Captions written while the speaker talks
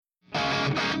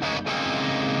Welcome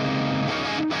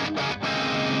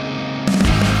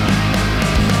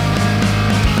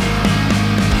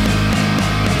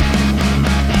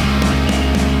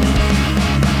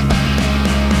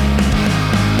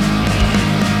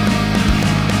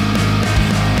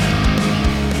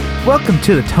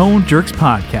to the Tone Jerks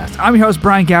Podcast. I'm your host,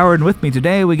 Brian Gower, and with me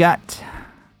today we got...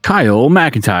 Kyle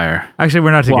McIntyre. Actually, we're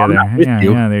not together. Well, I'm not with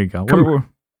you. Yeah, there you go.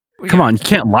 Come on, you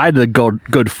can't lie to the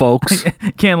good folks.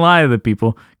 Can't lie to the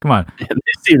people. Come on. They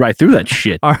see right through that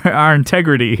shit. Our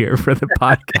integrity here for the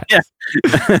podcast.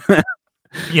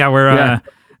 Yeah.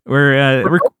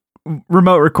 We're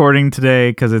remote recording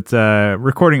today because it's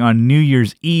recording on New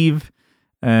Year's Eve,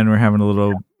 and we're having a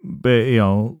little bit,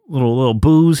 little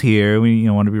booze here. We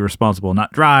want to be responsible,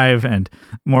 not drive, and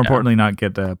more importantly, not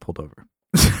get pulled over.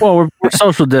 Well, we're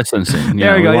social distancing.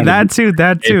 There we go. That too.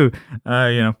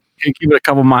 Keep it a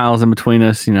couple miles in between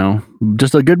us.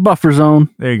 Just a good buffer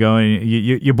zone. There you go.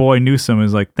 Your boy Newsom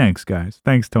is like, thanks, guys.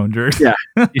 Thanks, Tone Jerks. Yeah,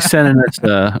 he's sending us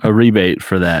a rebate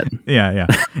for that. Yeah.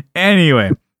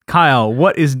 Anyway, Kyle,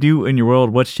 what is new in your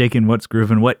world? What's shaking? What's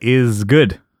grooving? What is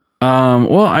good? It's not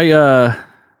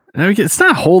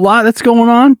a whole lot that's going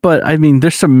on, but I mean,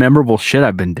 there's some memorable shit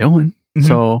I've been doing. Mm-hmm.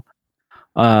 So,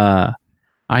 I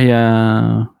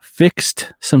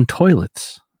fixed some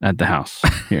toilets at the house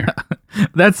here.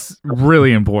 That's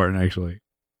really important, actually.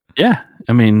 Yeah,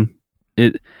 I mean,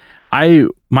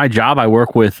 my job, I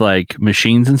work with like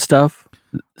machines and stuff.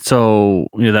 So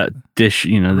that dish,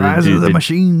 rise of the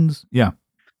machines. Yeah,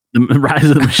 the rise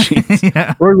of the machines.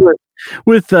 Yeah,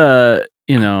 with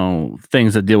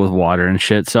things that deal with water and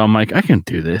shit. So I'm like, I can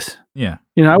do this. Yeah,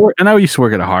 I used to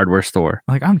work at a hardware store.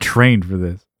 Like, I'm trained for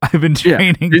this. I've been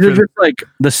training. They're just like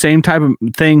the same type of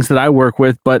things that I work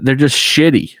with, but they're just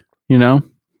shitty.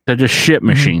 They're just shit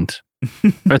machines.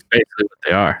 That's basically what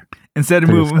they are. Instead of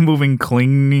moving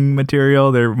cleaning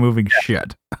material, they're moving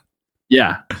shit.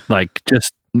 Yeah, like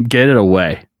just get it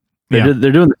away. They're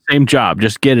doing the same job.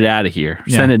 Just get it out of here.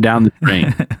 Yeah. Send it down the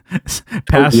drain.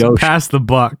 Pass the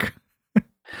buck.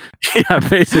 Yeah,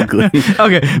 basically.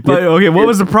 Okay, what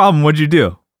was the problem? What'd you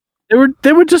do?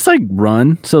 They would just like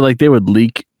run, so like they would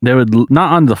leak. They would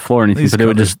not on the floor or anything, but they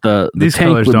would just these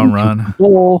tank colors don't run.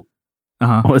 What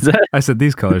was that? I said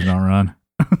these colors don't run.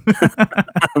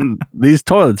 These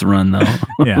toilets run though.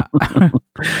 Yeah.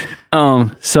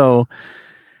 So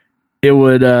it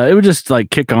would just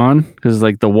like kick on because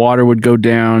like the water would go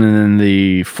down and then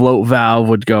the float valve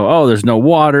would go, oh, there's no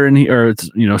water in here, or it's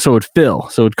so it would fill.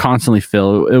 So it would constantly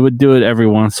fill. It would do it every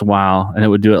once in a while, and it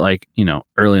would do it like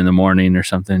early in the morning or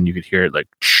something. You could hear it like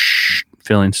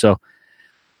filling. So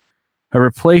I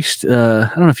replaced. I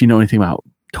don't know if you know anything about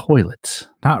toilets.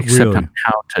 Not except really. on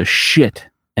how to shit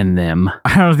in them.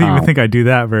 I don't even think I do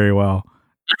that very well.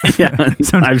 Yeah,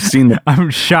 I've seen that. I'm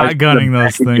shotgunning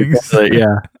those things.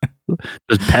 Yeah.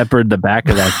 Just peppered the back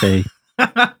of that thing.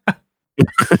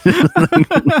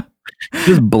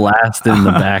 Just blasting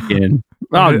the back end.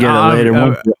 I'll get it later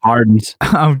once it hardens.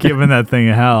 I'm giving that thing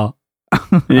a hell.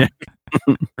 Yeah.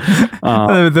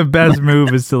 The best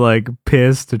move is to like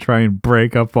piss to try and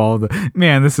break up all the.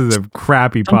 Man, this is a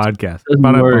crappy podcast. It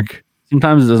doesn't work.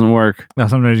 Sometimes it doesn't work. Now,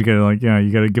 sometimes you gotta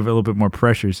you gotta give it a little bit more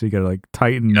pressure, so you gotta like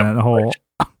tighten that hole.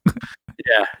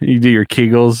 Yeah, you do your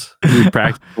Kegels. You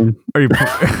practice them. Or you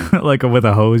put, like with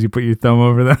a hose, you put your thumb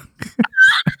over them.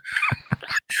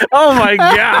 Oh my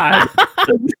god!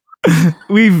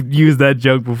 We've used that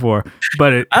joke before,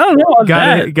 but I don't know.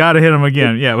 Gotta hit him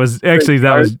again. Yeah, it was actually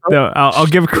that was. I'll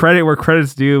give credit where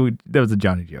credit's due. That was a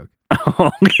Johnny joke.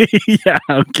 Yeah.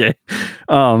 Okay.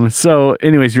 So,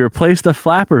 anyways, you replaced the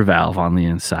flapper valve on the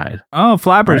inside. Oh,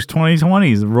 flappers,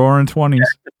 2020s, roaring 20s.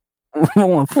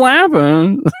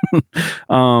 Flapping.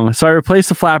 So I replaced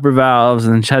the flapper valves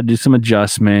and had to do some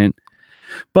adjustment.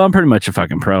 But I'm pretty much a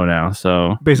fucking pro now.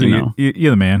 So basically,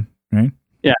 you're the man, right?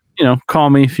 Yeah. Call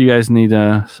me if you guys need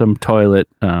some toilet.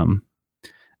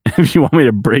 If you want me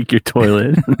to break your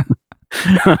toilet.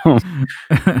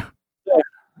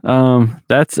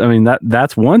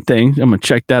 That's one thing. I'm gonna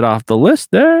check that off the list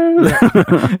there.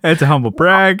 That's a humble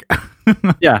brag.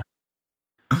 Yeah.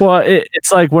 Well,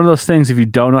 it's like one of those things. If you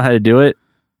don't know how to do it,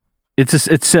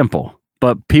 it's simple.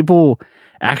 But people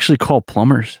actually call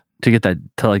plumbers to get that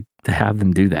to have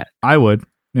them do that. I would.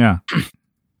 Yeah.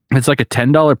 It's like a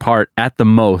 $10 part at the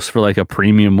most for like a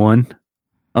premium one,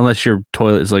 unless your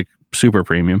toilet is like super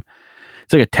premium.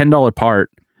 It's like a $10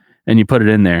 part, and you put it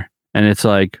in there, and it's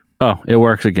like, oh, it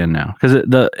works again now because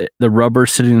the rubber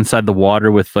sitting inside the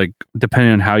water with like,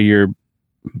 depending on how your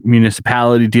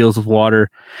municipality deals with water,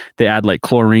 they add like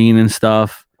chlorine and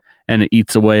stuff, and it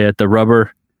eats away at the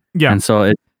rubber. Yeah, and so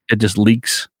it just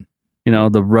leaks.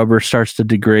 the rubber starts to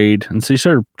degrade, and so you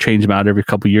sort of change them out every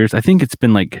couple of years. I think it's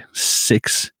been like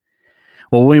 6.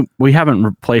 Well, we haven't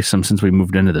replaced them since we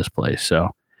moved into this place, so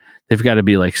they've got to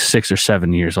be like 6 or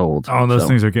 7 years old. Oh, those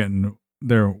things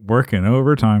they're working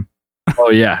overtime. Oh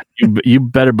yeah, you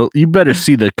better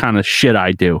see the kind of shit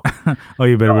I do. Oh,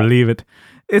 you better believe it.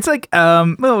 It's like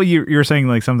well, you're saying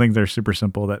like some things are super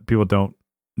simple that people don't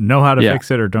know how to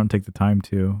fix it or don't take the time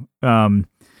to.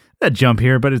 That jump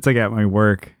here, but it's like at my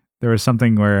work there was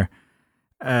something where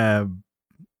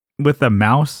with the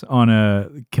mouse on a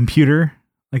computer,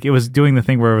 like it was doing the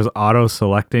thing where it was auto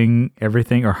selecting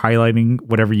everything or highlighting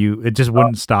whatever it just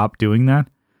wouldn't stop doing that.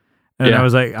 And I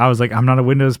was like, I'm not a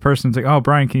Windows person. It's like, oh,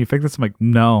 Brian, can you fix this? I'm like,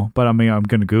 no, but I'm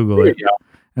going to Google it.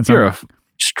 And so you're a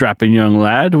strapping young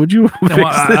lad. Would you fix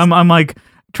this? I'm like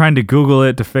trying to Google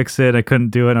it to fix it. I couldn't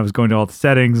do it. I was going to all the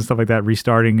settings and stuff like that,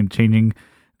 restarting and changing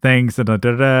things. And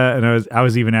I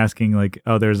was even asking like,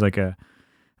 oh, there's like a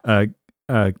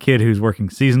kid who's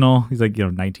working seasonal. He's like,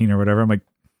 19 or whatever. I'm like,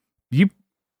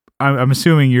 I'm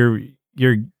assuming you're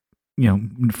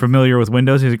familiar with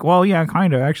Windows. He's like, well, yeah,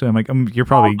 kind of actually. I'm like, you're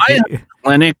probably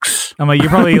Linux. I'm like, you're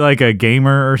probably like a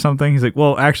gamer or something. He's like,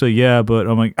 well, actually, yeah, but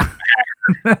I'm like,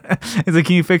 he's like,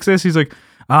 can you fix this? He's like,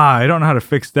 I don't know how to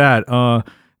fix that.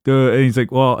 And he's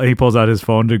like, well, and he pulls out his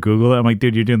phone to Google it. I'm like,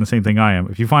 dude, you're doing the same thing I am.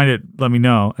 If you find it, let me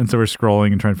know. And so we're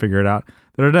scrolling and trying to figure it out.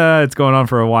 It's going on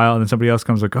for a while, and then somebody else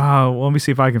comes like, oh, well, let me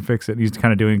see if I can fix it. And he's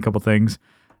kind of doing a couple things,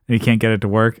 and he can't get it to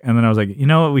work. And then I was like, you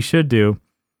know what we should do?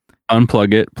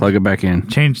 Unplug it, plug it back in.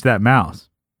 Change that mouse.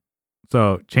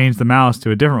 So change the mouse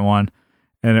to a different one,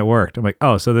 and it worked. I'm like,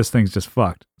 oh, so this thing's just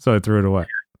fucked. So I threw it away.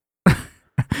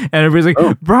 And everybody's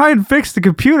like, Brian fixed the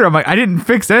computer. I'm like, I didn't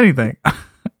fix anything.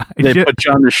 They put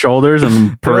you on their shoulders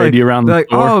and parade you around the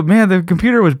floor. Oh man, the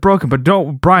computer was broken, but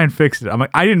Brian fixed it. I'm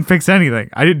like, I didn't fix anything.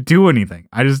 I didn't do anything.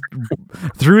 I just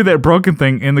threw that broken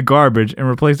thing in the garbage and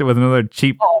replaced it with another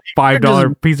cheap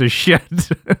 $5 piece of shit.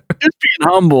 Just being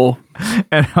humble.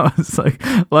 And I was like,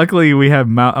 luckily we have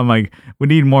I'm like, we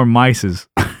need more mices.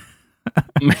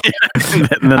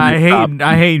 I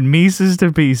hate Mises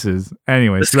to pieces.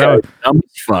 Anyway, so that was dumb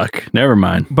as fuck. Never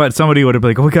mind. But somebody would have been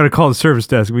like, we got to call the service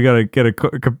desk. We got to get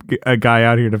a guy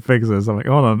out here to fix this. I'm like,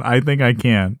 hold on, I think I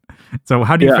can. So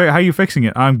how are you fixing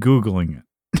it? I'm Googling it.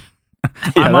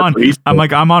 I'm on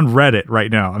Reddit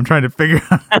right now. I'm trying to figure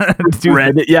out how to do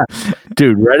Reddit. Yeah,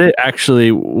 dude, Reddit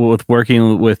actually with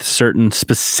working with certain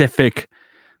specific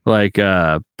like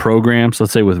programs.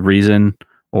 Let's say with Reason.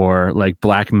 Or like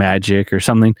Black Magic or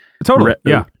something. Totally,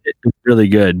 yeah. It's really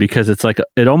good because it's like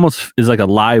it almost is like a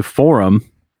live forum.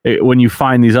 When you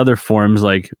find these other forums,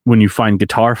 like when you find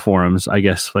guitar forums, I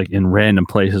guess like in random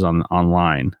places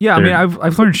online. Yeah, I mean,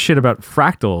 I've learned shit about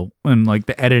Fractal and like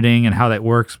the editing and how that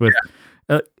works with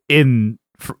in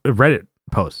Reddit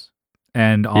posts,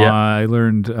 and I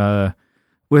learned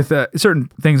with certain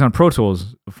things on Pro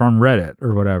Tools from Reddit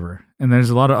or whatever. And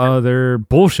there's a lot of other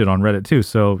bullshit on Reddit too,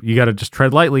 so you got to just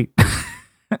tread lightly.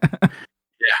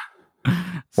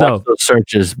 So watch those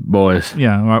searches, boys.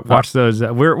 Yeah, watch those.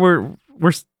 We're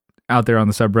out there on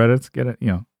the subreddits. Get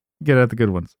at the good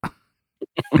ones.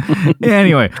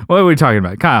 Anyway, what are we talking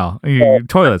about, Kyle?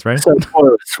 Toilets, right? So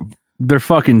toilets, they're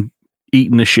fucking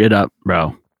eating the shit up,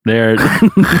 bro. They're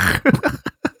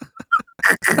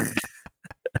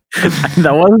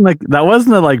that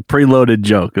wasn't a like preloaded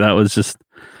joke. That was just.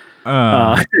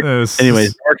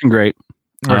 Anyways, working great.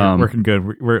 Working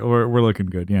good. We're looking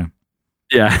good. Yeah.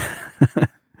 Yeah.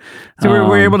 So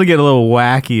we're able to get a little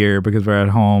wackier because we're at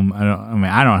home.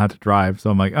 I don't have to drive,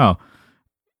 so I'm like, oh,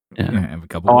 yeah. Have a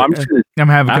couple. I'm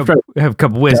have a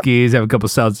couple whiskeys, have a couple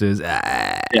seltzers.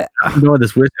 Yeah. You know what,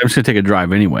 this whiskey, I'm just gonna take a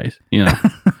drive anyways. A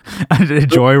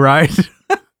joyride.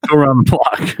 Go around the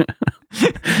block.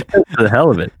 For the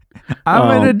hell of it.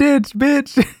 I'm in a ditch,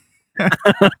 bitch.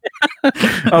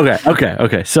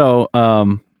 Okay. So,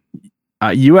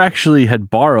 you actually had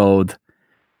borrowed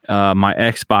my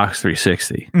Xbox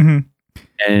 360,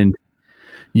 and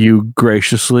you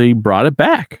graciously brought it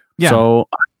back. Yeah. So,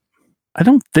 I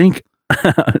don't think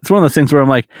it's one of those things where I'm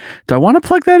like, do I want to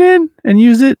plug that in and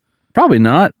use it? Probably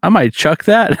not. I might chuck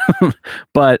that,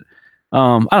 but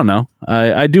I don't know.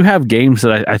 I do have games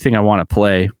that I think I want to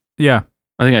play. Yeah,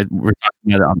 I think we're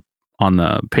talking about it on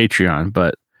the Patreon,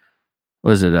 but.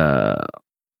 Was it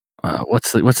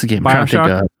what's the game?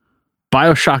 BioShock?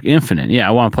 BioShock Infinite. Yeah,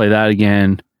 I want to play that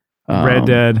again. Red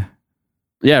Dead.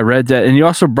 Yeah, Red Dead. And you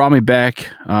also brought me back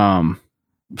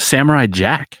Samurai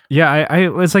Jack. Yeah, I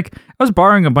was like I was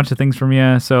borrowing a bunch of things from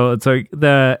you. So it's like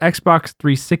the Xbox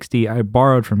 360 I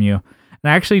borrowed from you.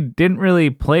 And I actually didn't really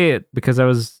play it because I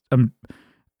was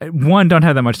one, don't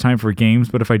have that much time for games,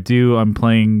 but if I do, I'm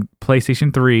playing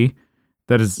PlayStation 3.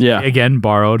 That is again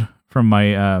borrowed from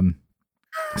my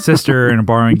sister, and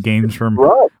borrowing games from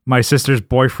my sister's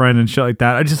boyfriend and shit like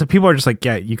that. People are just like,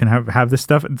 yeah, you can have this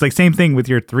stuff. It's like same thing with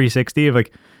your 360 of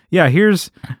like, yeah,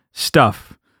 here's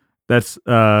stuff that's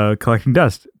collecting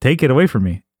dust. Take it away from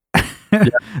me.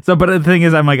 So, but the thing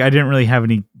is, I'm like, I didn't really have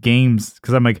any games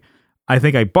because I'm like, I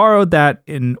think I borrowed that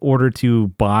in order to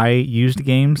buy used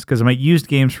games because my used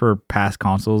games for past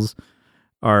consoles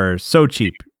are so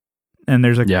cheap, and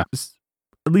there's like at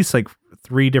least like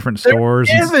 3 different stores.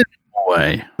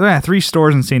 Way. Yeah, 3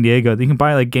 stores in San Diego. You can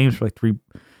buy like games for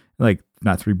like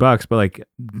not $3, but like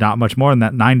not much more than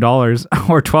that, $9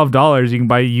 or $12. You can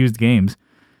buy used games.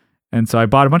 And so I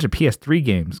bought a bunch of PS3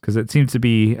 games because it seems to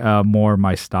be more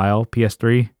my style.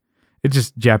 PS3, it's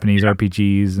just Japanese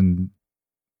RPGs, and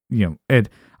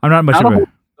I'm not much of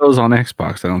those on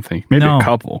Xbox. I don't think maybe a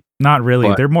couple. Not really.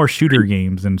 But they're more shooter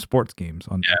games and sports games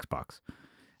on Xbox.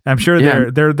 I'm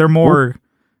sure they're more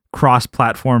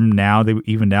cross-platform now. They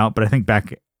evened out, but I think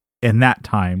back in that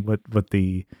time with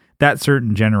that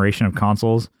certain generation of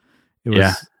consoles, it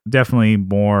was definitely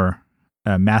more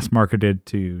mass marketed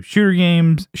to shooter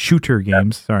games,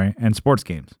 and sports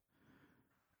games.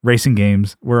 Racing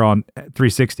games were on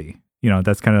 360.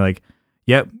 That's kind of like,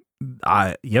 yep,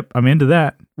 I'm into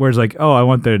that. Whereas like, oh, I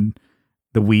want the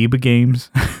Weeb games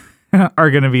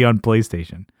are going to be on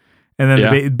PlayStation, and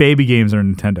then the baby games are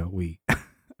Nintendo Wii.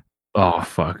 Oh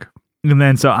fuck! And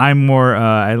then so I'm more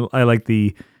I like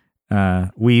the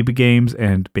Weeb games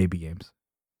and baby games.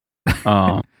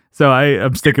 Oh, so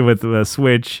I'm sticking with the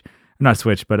Switch, not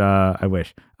Switch, but I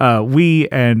wish Wii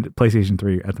and PlayStation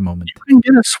 3 at the moment. You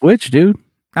can get a Switch, dude.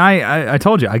 I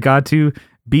told you I got to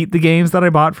beat the games that I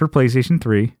bought for PlayStation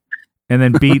 3, and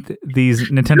then beat these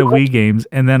Nintendo Wii games,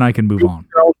 and then I can move on.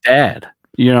 Your old dad.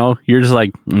 You're just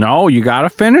like, no, you got to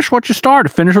finish what you started.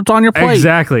 Finish what's on your plate.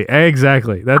 Exactly.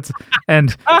 That's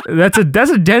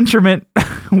a detriment.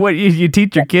 What you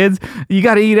teach your kids, you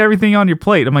got to eat everything on your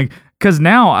plate. I'm like, because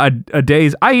now a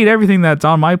days I eat everything that's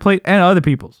on my plate and other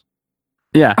people's.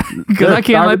 Yeah, because I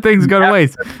can't let things go to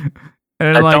waste.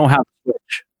 And I don't have a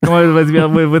Switch.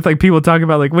 with like people talking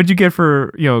about like, what'd you get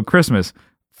for Christmas?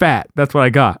 Fat. That's what I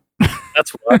got.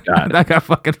 That's what I got. I got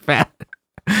fucking fat.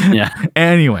 Yeah.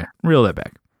 Anyway, reel that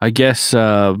back. I guess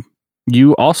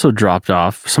you also dropped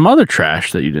off some other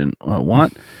trash that you didn't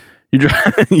want. You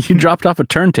dropped off a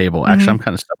turntable. Actually, I'm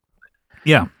kind of stuck.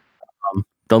 Yeah.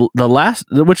 The last,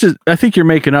 which is, I think you're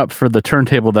making up for the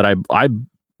turntable that I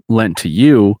lent to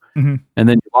you, and then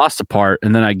you lost a part,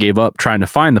 and then I gave up trying to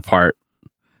find the part.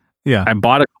 Yeah. I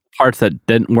bought parts that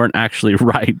weren't actually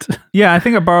right. Yeah, I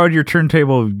think I borrowed your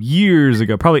turntable years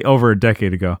ago, probably over a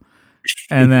decade ago.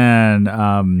 And then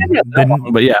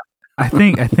but yeah, I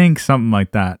think something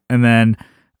like that. And then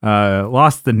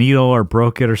lost the needle or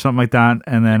broke it or something like that.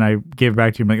 And then I gave it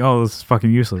back to you. I'm like, oh, this is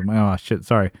fucking useless. I'm like, oh shit,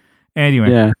 sorry.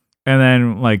 Anyway, yeah. And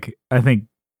then like I think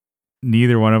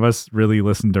neither one of us really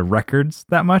listened to records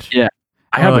that much. Yeah,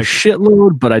 I have a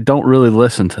shitload, but I don't really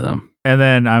listen to them. And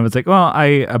then I was like, well,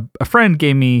 a friend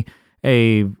gave me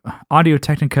a Audio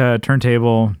Technica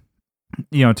turntable,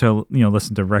 to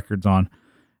listen to records on.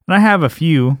 And I have a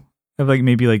few of like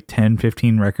maybe like 10,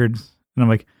 15 records. And I'm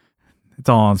like, it's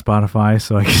all on Spotify.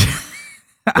 So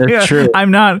That's true.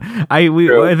 I'm not, I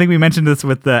think we mentioned this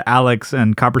with Alex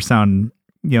and Copper Sound,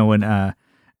 when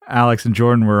Alex and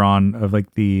Jordan were on of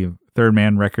like the Third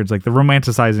Man records, like the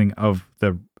romanticizing of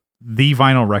the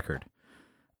vinyl record.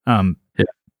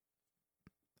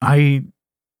 I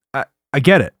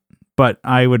get it, but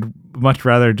I would much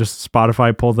rather just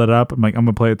Spotify pull that up. I'm like, I'm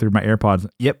gonna play it through my AirPods.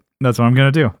 Yep, that's what I'm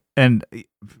gonna do. And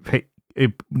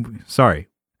sorry.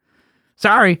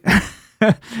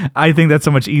 I think that's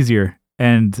so much easier.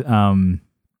 And I'm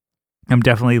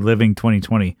definitely living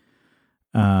 2020.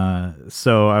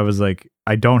 So I was like,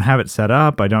 I don't have it set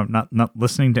up. I don't not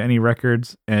listening to any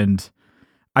records. And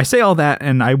I say all that,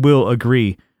 and I will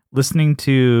agree. Listening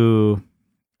to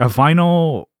a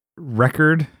vinyl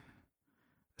record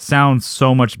sounds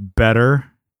so much better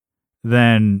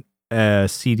than a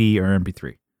CD or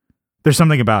MP3. There's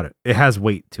something about it. It has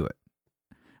weight to it.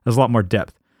 There's a lot more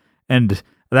depth. And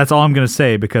that's all I'm going to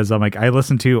say, because I'm like, I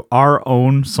listen to our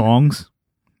own songs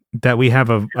that we have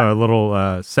a little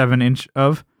 7-inch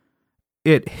of.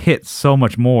 It hits so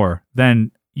much more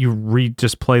than you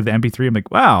just play the MP3. I'm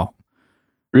like, wow.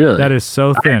 Really? That is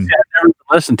so thin. I never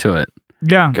listened to it.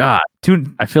 Yeah. God.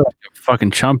 I feel like a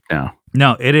fucking chump now.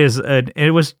 No, it is.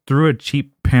 It was through a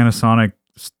cheap Panasonic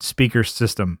speaker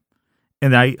system.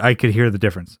 And I could hear the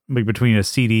difference between a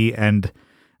CD and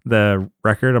the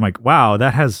record, I'm like, wow,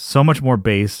 that has so much more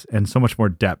bass and so much more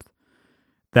depth.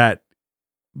 That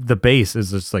the bass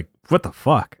is just like, what the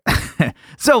fuck?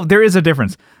 So there is a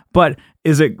difference. But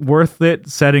is it worth it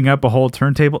setting up a whole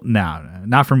turntable? No,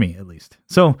 not for me at least.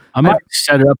 So I might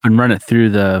set it up and run it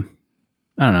through the,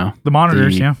 I don't know, the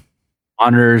monitors,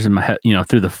 monitors and my head,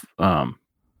 through the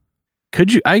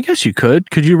could you? I guess you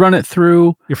could. Could you run it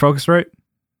through your Focusrite?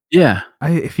 Yeah.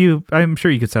 I'm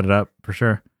sure you could set it up for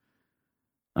sure.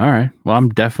 All right. Well, I'm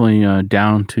definitely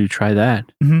down to try that.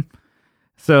 Mm-hmm.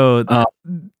 So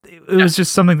it was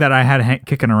just something that I had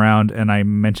kicking around, and I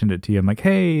mentioned it to you. I'm like,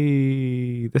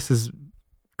 hey, this is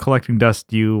collecting dust.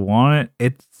 Do you want it?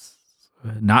 It's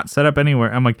not set up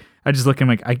anywhere. I'm like, I just look, I'm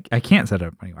like, I can't set it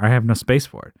up anywhere. I have no space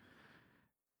for it.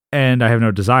 And I have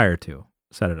no desire to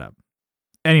set it up.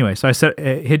 Anyway, so I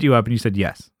hit you up, and you said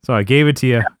yes. So I gave it to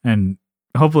you, and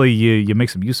hopefully you make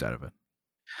some use out of it.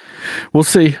 We'll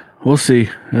see.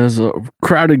 There's a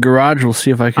crowded garage. We'll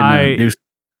see if I can do.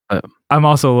 I'm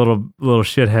also a little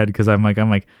shithead because I'm like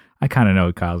I kind of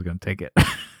know Kyle's gonna take it.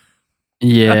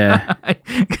 Yeah.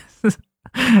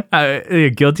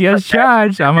 Guilty as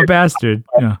charged. I'm a bastard.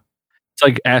 Yeah. It's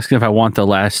like asking if I want the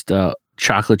last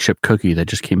chocolate chip cookie that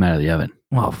just came out of the oven.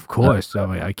 Well, of course.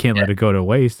 I can't let it go to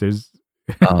waste. There's.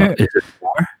 Is it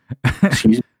more?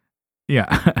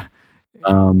 Yeah.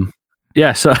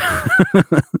 Yeah. So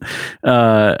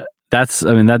that's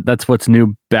what's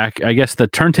new back. I guess the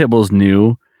turntable is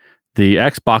new. The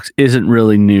Xbox isn't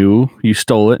really new. You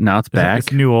stole it. Now it's back.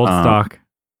 It's new old stock.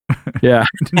 Yeah.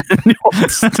 New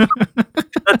old stock.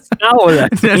 That's not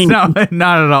what that means. That's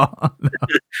not at all.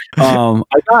 No.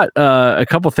 I got a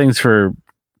couple things for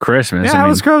Christmas. Yeah, how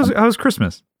was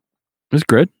Christmas? It was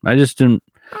good. I just didn't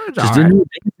do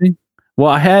anything.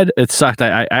 Well, it sucked.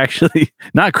 I actually,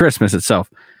 not Christmas itself.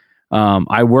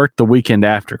 I worked the weekend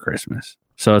after Christmas.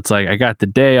 So it's like I got the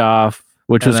day off,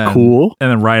 which was cool. And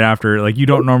then right after, like, you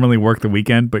don't normally work the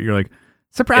weekend, but you're like,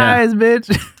 surprise,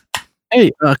 bitch.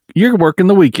 Hey, you're working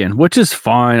the weekend, which is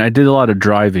fine. I did a lot of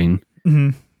driving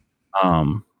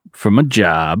from a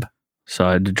job. So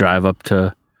I had to drive up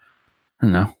to, I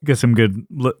don't know. Get some good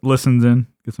listens in.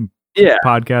 Get some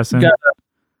podcasts in.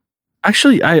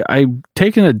 Actually, I've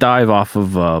taken a dive off of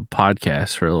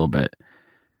podcasts for a little bit.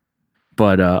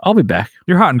 But I'll be back.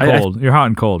 You're hot and cold. You're hot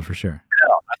and cold for sure.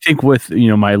 I think with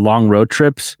my long road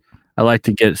trips, I like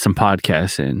to get some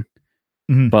podcasts in.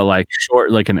 Mm-hmm. But like short,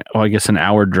 like an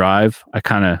hour drive, I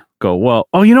kind of go, well,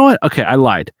 oh, you know what? Okay, I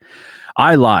lied.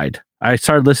 I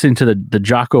started listening to the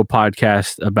Jocko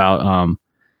podcast about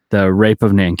the rape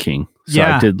of Nanking. So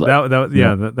I did that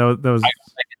was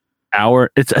like an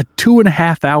hour. It's a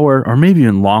 2.5 hour or maybe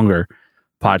even longer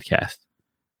podcast.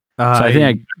 So I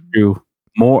think I do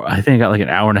more. I think I got like an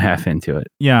hour and a half into it.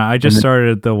 Yeah, I just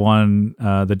started the one,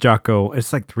 the Jocko.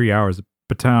 It's like 3 hours.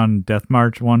 Baton Death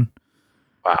March one.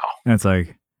 Wow, and it's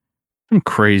like some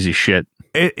crazy shit.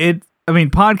 I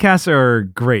mean, podcasts are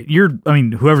great.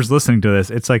 Whoever's listening to this,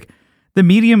 it's like the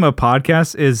medium of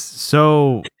podcasts is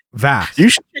so vast. You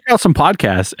should check out some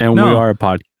podcasts, and we are a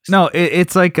podcast. No,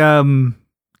 it's like to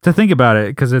think about it,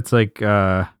 because it's like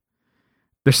there's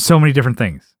so many different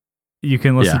things. You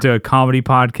can listen to a comedy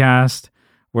podcast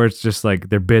where it's just like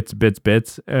they're bits,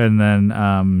 and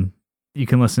then you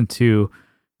can listen to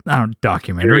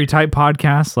documentary type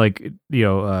podcasts like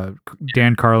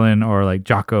Dan Carlin or like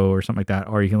Jocko or something like that,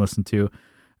 or you can listen to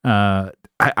I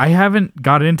haven't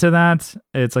got into that.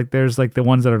 It's like there's like the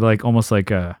ones that are like almost like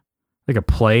a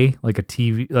play, like a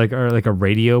TV, or like a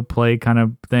radio play kind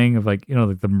of thing of like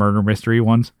like the murder mystery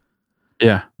ones.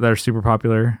 Yeah, that are super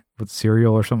popular with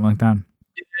Serial or something like that.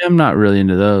 I'm not really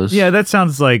into those. Yeah, that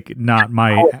sounds like not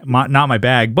my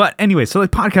bag. But anyway, so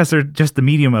like podcasts are just the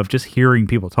medium of just hearing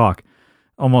people talk.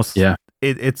 Almost, yeah.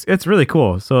 It's really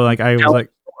cool. So like I was like,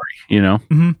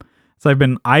 Mm-hmm. So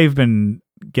I've been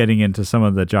getting into some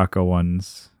of the Jocko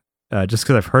ones, just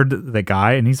because I've heard the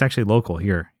guy, and he's actually local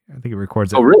here. I think he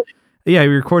records it. Oh, really? Yeah, he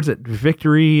records at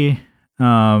Victory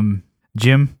Gym.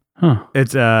 Huh.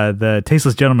 It's the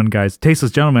Tasteless Gentlemen guys.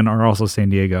 Tasteless Gentlemen are also San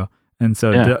Diego, and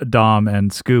so Dom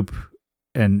and Scoop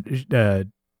and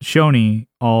Shoney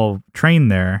all train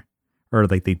there, or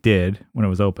like they did when it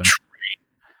was open.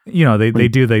 They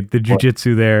do like the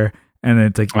jujitsu there, and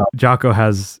it's like Jocko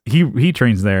has he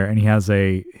trains there, and he has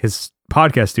his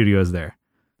podcast studio is there.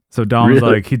 So Dom's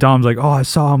like, oh, I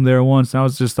saw him there once, and I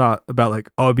was just thought about like,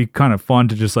 oh, it'd be kind of fun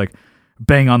to just like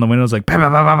bang on the windows like bah,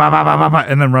 bah, bah, bah, bah, bah, bah, bah,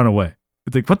 and then run away.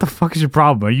 It's like, what the fuck is your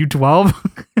problem? Are you 12?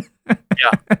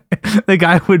 Yeah. The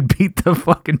guy would beat the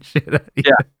fucking shit out of you.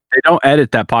 Yeah. They don't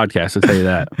edit that podcast. I'll tell you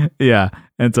that. Yeah.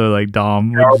 And so like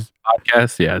Dom would just,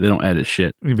 Podcast, yeah, they don't edit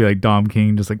shit. he'd be like Dom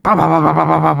King, just like bah, bah, bah, bah,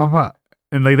 bah, bah, bah, bah.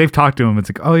 And like they've talked to him. It's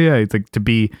like, oh yeah, it's like to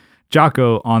be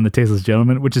Jocko on the Tasteless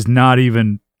Gentleman, which is not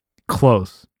even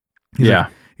close. He's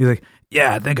like,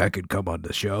 yeah, I think I could come on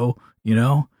the show. You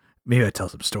know, maybe I tell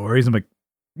some stories. I'm like,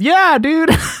 yeah, dude.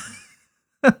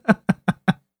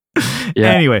 Yeah.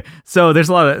 Anyway, so there's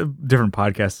a lot of different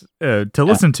podcasts to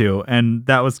listen to, and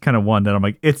that was kind of one that I'm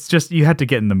like, it's just you had to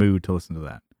get in the mood to listen to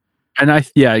that.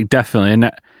 And definitely.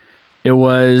 And it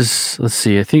was, let's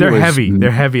see, I think they're heavy.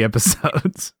 They're heavy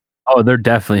episodes. Oh, they're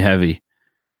definitely heavy.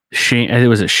 Shane, it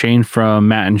was Shane from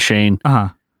Matt and Shane,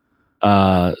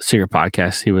 Secret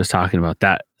Podcast. He was talking about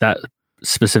that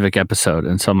specific episode,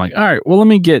 and so I'm like, all right, well, let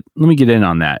me get in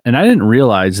on that. And I didn't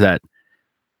realize that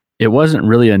it wasn't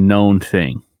really a known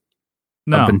thing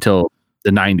up until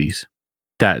the 90s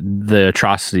that the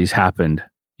atrocities happened.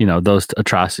 You know, those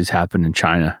atrocities happened in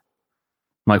China.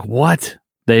 I'm like, what?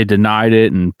 They denied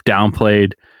it and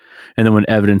downplayed, and then when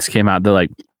evidence came out, they're like,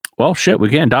 well, shit, we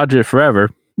can't dodge it forever.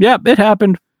 Yep, it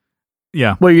happened.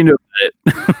 Yeah. What are you going to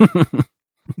do about it?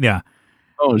 Yeah.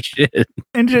 Oh, shit.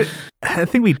 And I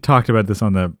think we talked about this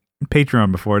on the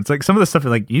Patreon before. It's like some of the stuff that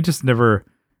like you just never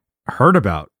heard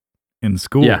about in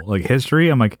school, like history.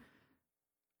 I'm like,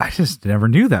 I just never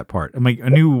knew that part. I'm like,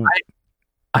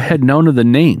 I had known of the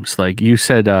names. Like you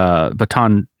said,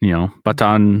 Bataan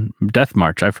Death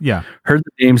March. I've heard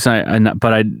the names,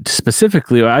 but I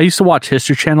specifically, I used to watch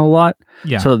History Channel a lot.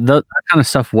 Yeah. So that kind of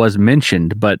stuff was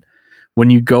mentioned. But when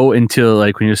you go into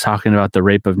like, when you're talking about the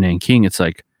rape of Nanking, it's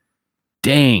like,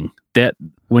 dang, that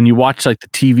when you watch like the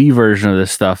TV version of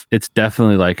this stuff, it's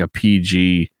definitely like a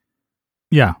PG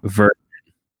version.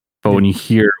 But when you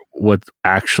hear what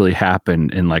actually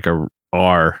happened in like a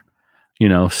R,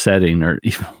 setting, or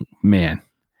even, man,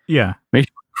 makes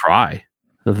you cry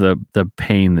of the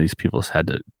pain these people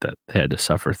that they had to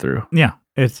suffer through. Yeah,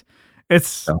 it's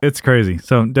crazy.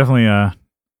 So definitely,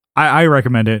 I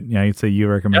recommend it. Yeah, you'd say you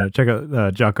recommend it. Check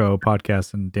out Jocko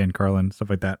podcast and Dan Carlin, stuff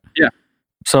like that. Yeah.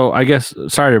 So I guess,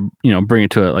 sorry to bring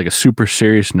it to a super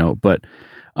serious note, but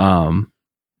I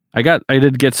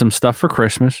did get some stuff for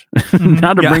Christmas.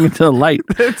 Now to bring it to the light.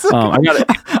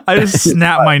 I just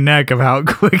snapped my neck of how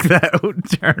quick that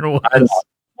turn was.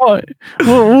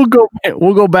 We'll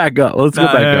go back up. Let's go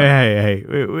back up. Hey,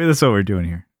 that's what we're doing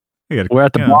here. We're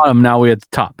at the bottom now. We're at the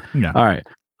top. Yeah. All right.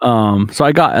 So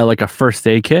I got like a first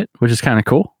aid kit, which is kind of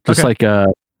cool. Just like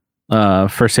a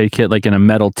first aid kit, like in a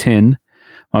metal tin.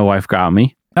 My wife got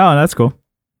me. Oh, that's cool.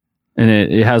 And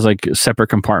it has like separate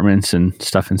compartments and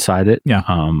stuff inside it. Yeah.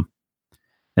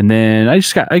 And then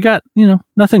I got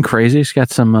nothing crazy. Just got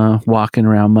some walking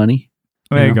around money.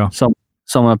 There you go.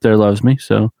 Someone up there loves me.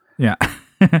 So yeah,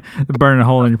 burning a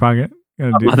hole in your pocket.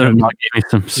 Mother-in-law gave me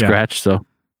some scratch. So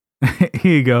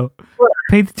here you go.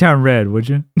 Paint the town red, would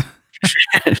you?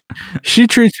 She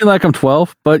treats me like I'm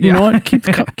 12, but you know what? Keep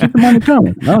the money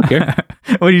coming. I don't care.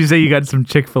 What did you say? You got some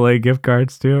Chick-fil-A gift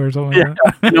cards too, or something? Yeah.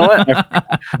 Like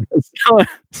that? You know what?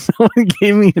 Someone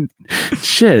gave me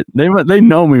shit. They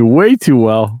know me way too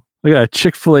well. I got a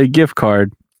Chick-fil-A gift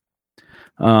card.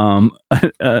 A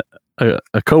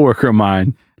coworker of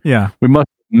mine. Yeah, we must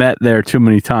have met there too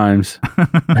many times.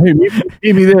 Hey,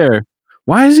 meet me there.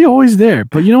 Why is he always there?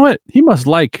 But you know what? He must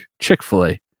like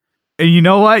Chick-fil-A. And you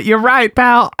know what? You're right,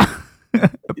 pal.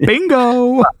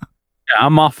 Bingo. Yeah,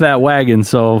 I'm off that wagon,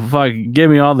 so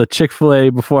give me all the Chick-fil-A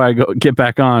before I get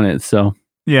back on it. So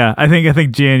yeah, I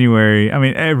think January. I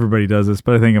mean, everybody does this,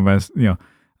 but I think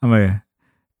I'm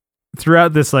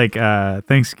throughout this like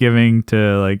Thanksgiving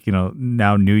to like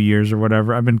now New Year's or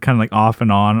whatever. I've been kind of like off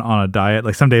and on a diet.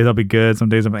 Like some days I'll be good, some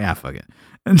days I'm like fuck it,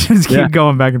 and just keep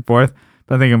going back and forth.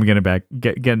 But I think I'm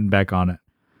getting back on it.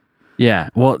 Yeah.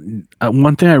 Well,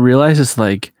 one thing I realized is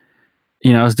like,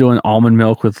 I was doing almond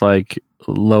milk with like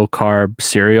low carb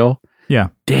cereal. Yeah.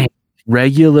 Dang.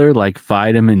 Regular like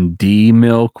vitamin D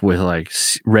milk with like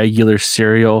regular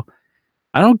cereal.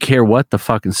 I don't care what the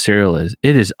fucking cereal is.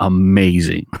 It is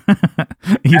amazing.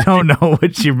 You don't know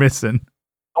what you're missing.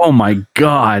 Oh my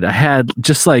God. I had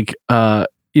just like,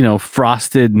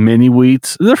 frosted mini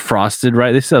wheats. They're frosted,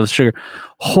 right? They still have sugar.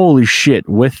 Holy shit.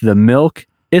 With the milk.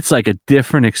 It's like a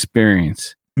different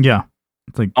experience. Yeah.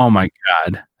 It's like, oh my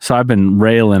God. So I've been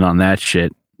railing on that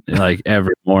shit like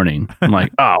every morning. I'm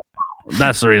like, oh,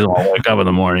 that's the reason I wake up in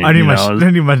the morning. I need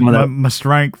my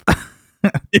strength.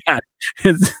 Yeah.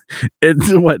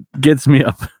 It's what gets me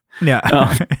up. Yeah.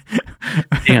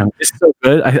 Damn, it's so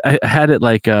good. I had it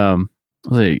like a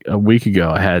week ago.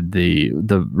 I had the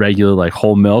regular like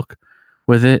whole milk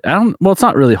with it. It's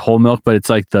not really whole milk, but it's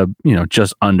like the,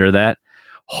 just under that.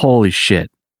 Holy shit.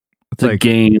 It's a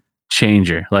game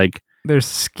changer. Like there's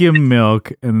skim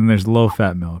milk and then there's low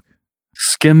fat milk.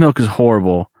 Skim milk is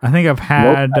horrible. I think I've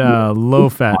had low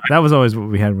fat. That was always what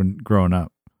we had when growing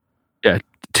up. Yeah,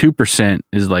 2%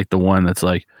 is like the one that's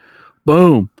like,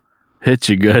 boom, hits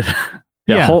you good.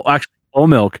 Yeah. Whole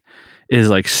milk is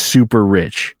like super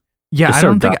rich. Yeah, It's I so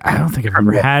don't think dumb. I've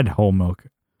ever had whole milk.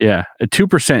 Yeah, a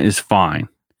 2% is fine.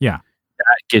 Yeah.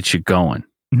 That gets you going.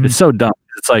 Mhm. It's so dumb.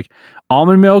 It's like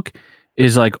almond milk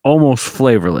is like almost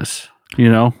flavorless. You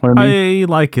know what I mean? I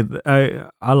like it.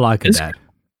 I like It's- that.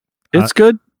 It's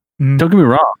good. Mhm. Don't get me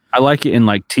wrong. I like it in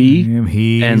like tea.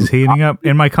 He's and- heating up.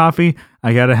 In my coffee,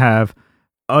 I gotta have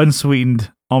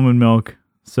unsweetened almond milk.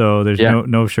 So there's Yeah.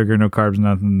 no sugar, no carbs,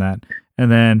 nothing that.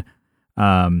 And then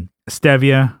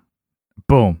stevia.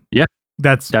 Boom. Yeah.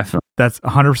 That's Definitely.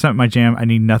 100% my jam. I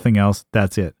need nothing else.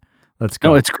 That's it. Let's go.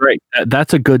 No, it's great.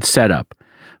 That's a good setup.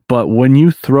 But when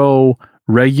you throw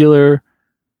regular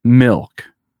milk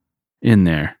in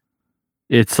there,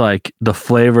 it's like the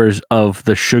flavors of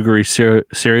the sugary cereal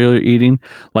you're eating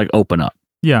like open up.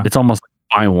 Yeah. It's almost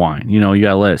like fine wine. You know, you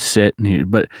gotta let it sit,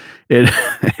 but it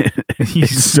You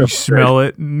it's so smell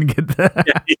it and get that.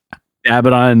 good. Dab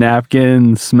it on a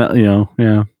napkin, smell. You know,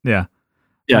 Yeah.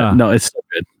 yeah. No, it's so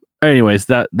good. Anyways,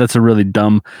 that's a really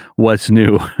dumb. What's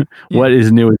new? What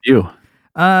is new with you?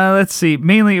 Let's see.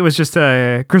 Mainly it was just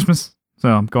Christmas. So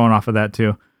I'm going off of that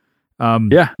too.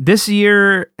 Yeah. This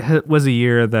year was a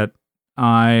year that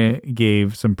I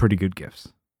gave some pretty good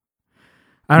gifts.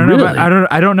 I don't know Really?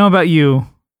 I don't know about you,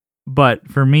 but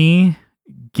for me,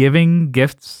 giving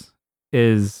gifts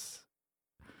is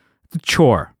a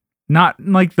chore. Not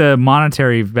like the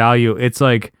monetary value. It's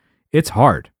like it's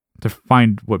hard to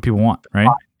find what people want, right?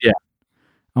 Yeah.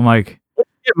 I'm like,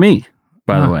 Get me,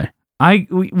 by the Huh. way.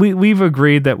 we've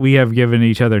agreed that we have given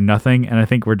each other nothing, and I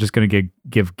think we're just gonna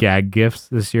give gag gifts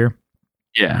this year.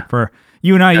 Yeah. For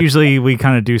you and I, usually we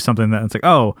kind of do something that it's like,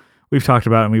 oh, we've talked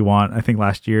about it and we want. I think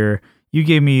last year you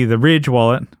gave me the Ridge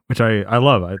wallet, which I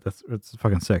love. It's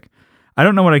fucking sick. I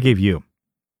don't know what I gave you,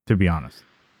 to be honest.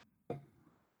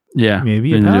 Yeah.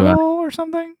 Maybe a Neither do I. pedal or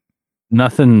something.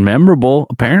 Nothing memorable,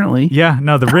 apparently. Yeah,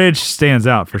 no, the Ridge stands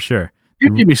out for sure. You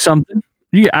gave me something.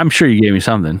 I'm sure you gave me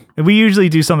something. We usually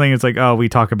do something. It's like, oh, we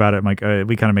talk about it. I'm like,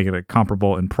 we kind of make it a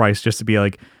comparable in price, just to be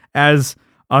like as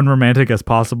unromantic as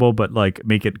possible, but like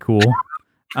make it cool.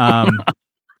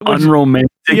 Which- Unromantic.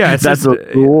 Yeah, it's that's just,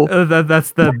 so cool.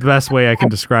 That's the best way I can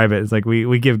describe it. It's like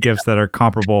we give gifts that are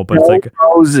comparable, but it's like,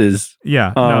 Roses.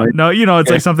 yeah, Oh, no, you know, it's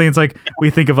okay. like something. It's like we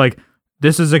think of like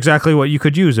this is exactly what you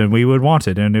could use, and we would want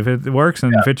it, and if it works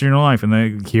and fits in your life, and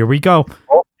then here we go.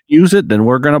 Use it, then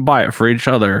we're gonna buy it for each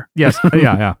other. Yes,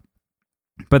 yeah.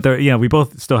 But we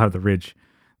both still have the Ridge.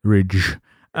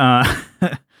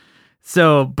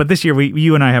 So, but this year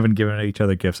you and I haven't given each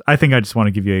other gifts. I think I just want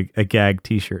to give you a gag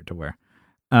T-shirt to wear.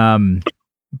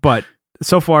 But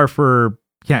so far for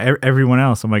everyone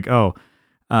else, I'm like, oh,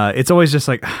 it's always just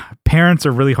like parents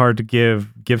are really hard to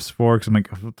give gifts for because I'm like,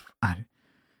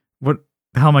 what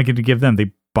the hell am I going to give them?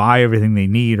 They buy everything they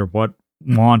need or want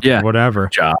or whatever,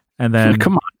 Job. and then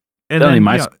Come on. and That then ain't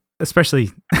my you know,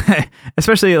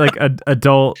 especially like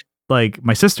adult like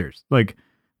my sisters, like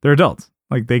they're adults,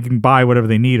 like they can buy whatever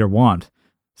they need or want.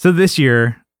 So this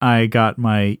year I got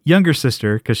my younger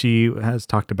sister, because she has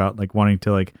talked about like wanting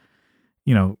to like,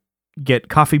 you know, get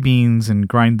coffee beans and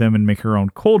grind them and make her own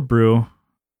cold brew.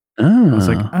 I was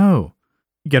like, oh,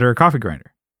 get her a coffee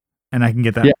grinder, and I can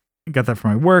get that. Yeah. Got that for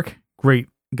my work. Great,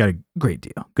 got a great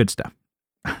deal. Good stuff.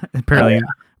 Apparently,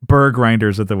 Burr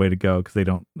grinders are the way to go because they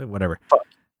don't whatever.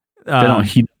 they don't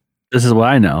heat. This is what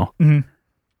I know. Mhm.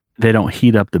 They don't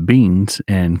heat up the beans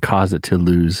and cause it to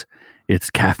lose its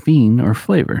caffeine or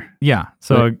flavor. Yeah,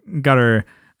 so I got her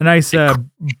a nice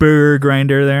Burr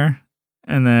grinder there,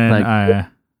 and then Like- I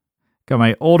got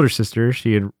my older sister.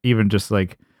 She had even just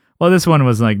like, well, this one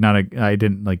was like I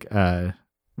didn't like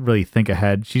really think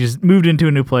ahead. She just moved into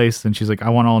a new place and she's like, I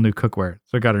want all new cookware.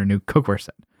 So I got her a new cookware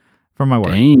set from my work.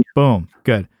 Dang. Boom.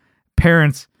 Good.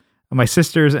 Parents, my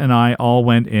sisters and I all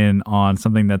went in on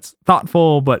something that's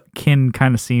thoughtful, but can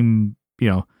kind of seem, you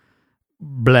know,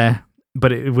 bleh,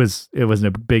 but it was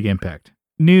a big impact.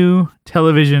 New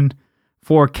television,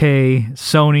 4K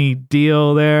Sony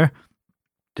deal there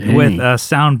Dang. with a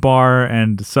sound bar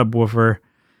and subwoofer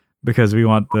because we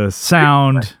want the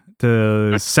sound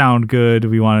to sound good.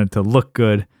 We want it to look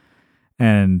good.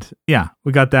 And yeah,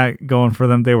 we got that going for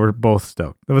them. They were both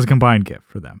stoked. It was a combined gift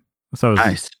for them. So it was,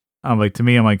 Nice. I'm like, to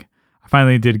me, I'm like, I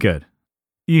finally did good.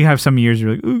 You have some years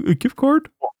you're like, ooh, a gift card?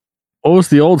 What was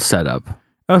the old setup?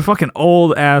 A fucking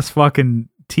old ass fucking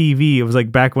TV. It was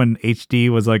like back when HD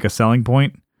was like a selling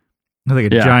point. It's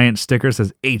like a Yeah. giant sticker that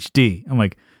says HD. I'm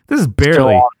like, this is Still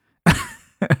barely. on.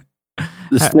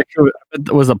 The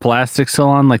sticker was the plastic still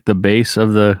on, like the base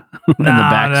of the in the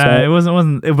back side. It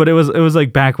wasn't. But it was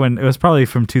like back when it was probably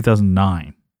from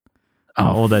 2009.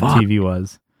 How old that fuck. TV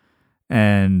was,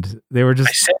 and they were I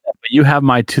just said that, but you have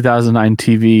my 2009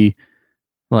 TV,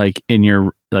 like in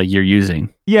your you're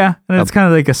using. yeah, and it's kind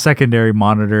of like a secondary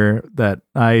monitor that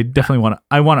I definitely want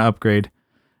to upgrade.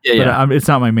 Yeah, But it's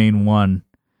not my main one.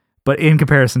 But in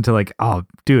comparison to like, oh,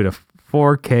 dude, a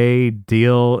 4K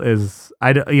deal is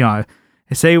I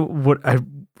say what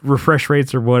refresh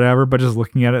rates or whatever, but just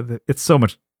looking at it, it's so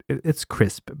much. It's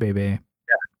crisp, baby.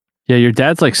 Yeah, your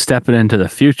dad's like stepping into the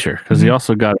future because he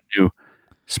also got a new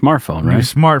smartphone, New right?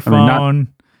 smartphone.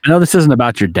 I know this isn't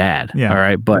about your dad, Yeah. all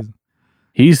right, but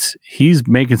he's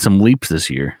making some leaps this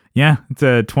year. Yeah, it's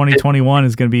 2021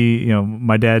 is going to be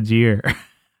my dad's year.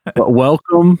 But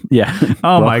welcome, yeah.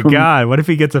 Oh my welcome. God! What if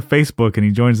he gets a Facebook and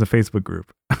he joins the Facebook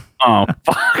group? Oh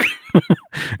fuck!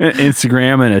 An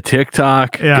Instagram and a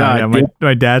TikTok. Yeah, God,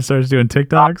 my dad starts doing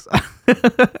TikToks.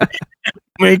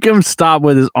 make him stop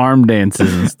with his arm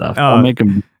dances and stuff. I'll make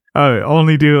him. Oh,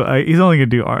 he's only gonna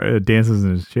do dances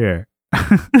in his chair.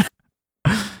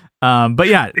 But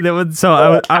yeah,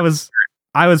 I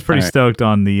was pretty stoked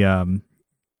on the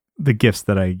gifts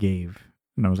that I gave,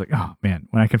 and I was like, oh man,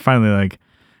 when I can finally like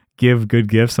give good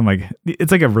gifts, I'm like,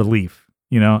 it's like a relief,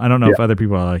 I don't know if other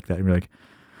people are like that. You're like,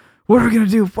 what are we gonna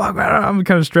do? Fuck, I'm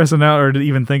kind of stressing out, or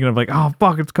even thinking of like, oh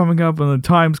fuck, it's coming up and the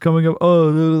time's coming up.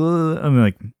 Oh, I'm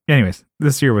like, anyways,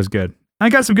 this year was good. I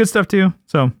got some good stuff too.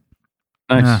 So,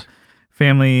 Nice.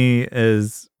 Family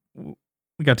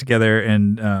we got together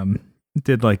and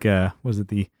did like was it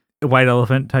the white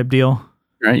elephant type deal?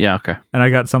 Right? Yeah. Okay. And I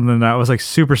got something that I was like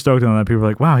super stoked on. That people were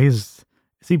like, wow, is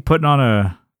he putting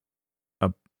on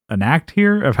an act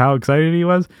here of how excited he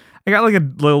was? I got like a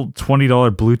little $20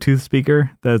 Bluetooth speaker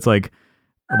that's like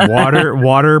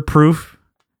waterproof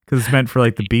because it's meant for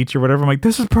like the beach or whatever. I'm like,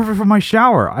 this is perfect for my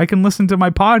shower. I can listen to my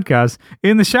podcast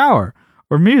in the shower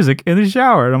or music in the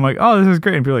shower. And I'm like, oh, this is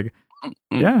great. And people are like,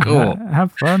 yeah, cool.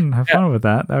 Have fun with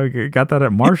that. I got that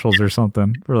at Marshall's or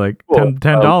something for like Cool.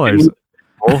 $10.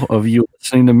 Of you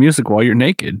listening to music while you're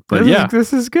naked, but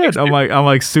this is good. I'm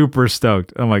like super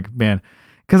stoked. I'm like, man,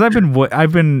 because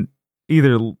I've been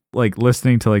either like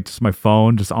listening to like just my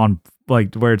phone just on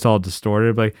like where it's all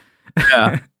distorted, like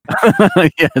yeah.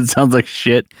 Yeah, it sounds like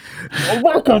shit.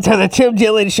 Welcome to the Tim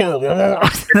Dillon Show.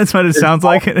 that's what it sounds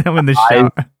like. I'm in the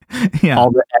shower. Yeah,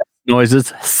 all the F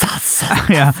noises.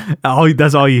 yeah.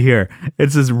 That's all you hear.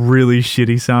 It's just really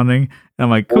shitty sounding. And I'm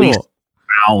like, cool.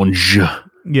 Lounge.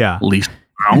 Yeah. Least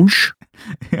lounge.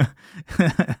 Yeah.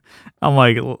 I'm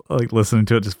like listening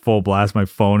to it just full blast. My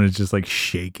phone is just like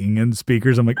shaking and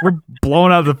speakers. I'm like, we're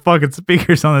blowing out the fucking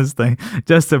speakers on this thing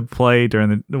just to play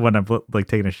when I'm like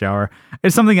taking a shower.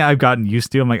 It's something I've gotten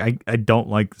used to. I'm like, I don't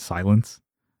like silence.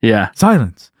 Yeah.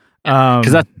 Silence.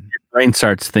 Because that's when your brain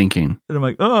starts thinking. And I'm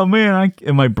like, oh man,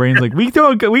 and my brain's like,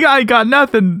 I got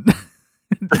nothing.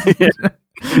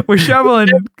 We're shoveling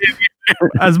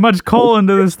as much coal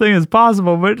into this thing as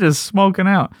possible, but it's just smoking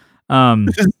out.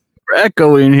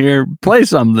 Echo in here. Play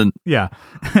something. Yeah,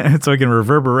 so I can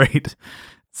reverberate.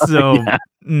 So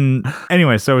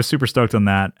anyway, so I was super stoked on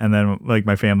that, and then like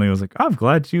my family was like, I'm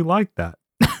glad you like that.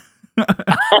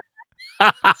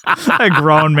 A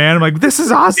grown man, I'm like, this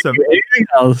is awesome. Anything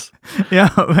else?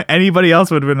 Yeah, anybody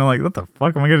else would have been like, what the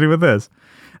fuck am I gonna do with this?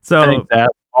 So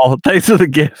Thanks for the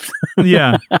gift.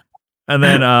 yeah, and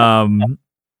then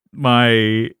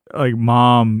my like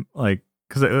mom like.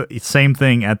 Because same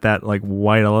thing at that like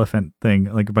white elephant thing,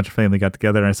 like a bunch of family got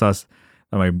together and I saw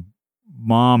my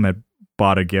mom had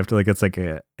bought a gift, like it's like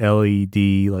a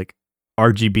LED like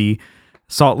RGB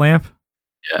salt lamp.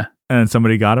 Yeah. And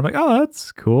somebody got it. I'm like, oh,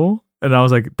 that's cool. And I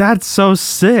was like, that's so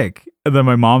sick. And then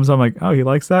I'm like, oh, he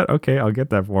likes that? Okay, I'll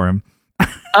get that for him.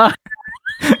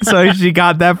 So she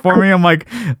got that for me. I'm like,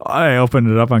 I opened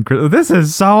it up on Christmas. This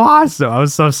is so awesome. I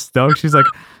was so stoked. She's like,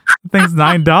 I think it's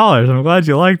 $9. I'm glad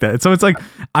you like that. So it's like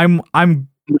I'm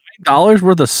 $9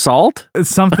 worth of salt. It's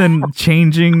something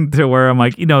changing to where I'm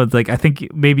like, it's like I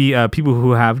think maybe people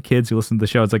who have kids who listen to the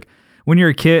show, it's like when you're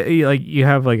a kid, like you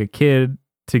have like a kid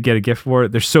to get a gift for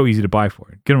it, they're so easy to buy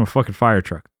for it. Get them a fucking fire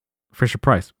truck, Fisher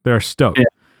Price. They're stoked. Yeah.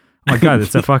 Oh my god,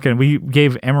 it's a fucking. We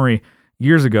gave Emery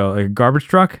years ago like a garbage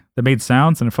truck that made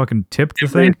sounds and it fucking tipped the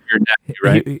thing. Your nephew,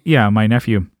 right? Yeah, my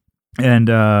nephew, and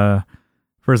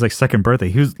for his like second birthday,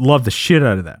 he loved the shit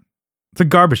out of that. It's a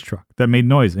garbage truck that made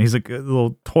noise, and he's like a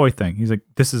little toy thing. He's like,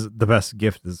 "This is the best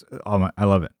gift." I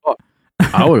love it. Oh,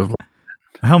 I would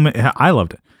have. I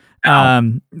loved it.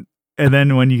 And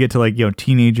then when you get to like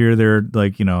teenager, they're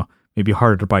like maybe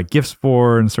harder to buy gifts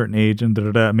for in a certain age, and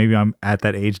maybe I'm at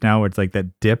that age now where it's like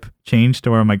that dip changed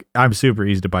to where I'm like, I'm super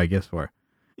easy to buy gifts for.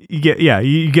 You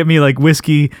get me like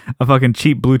whiskey, a fucking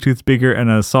cheap Bluetooth speaker, and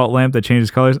a salt lamp that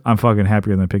changes colors. I'm fucking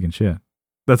happier than picking shit.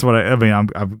 That's what I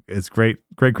mean. It's great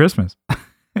Christmas.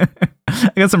 I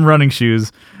got some running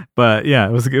shoes, but yeah,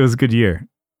 it was a good year.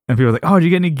 And people are like, "Oh, did you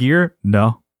get any gear?"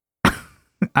 No,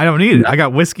 I don't need it. I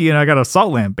got whiskey and I got a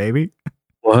salt lamp, baby.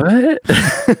 What?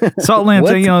 Salt lamps,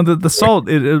 What? you know, the salt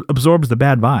it absorbs the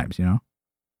bad vibes. You know.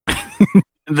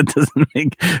 That doesn't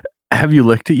make. Have you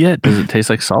licked it yet? Does it taste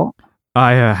like salt?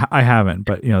 I haven't,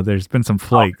 but you know, there's been some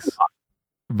flakes.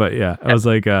 But yeah, I was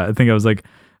like, I think I was like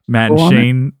Matt and Go on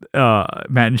Shane.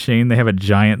 Matt and Shane, they have a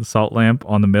giant salt lamp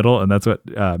on the middle, and that's what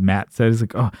Matt said. He's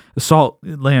like, "Oh, the salt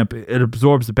lamp it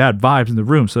absorbs the bad vibes in the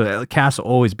room, so the cast will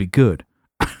always be good."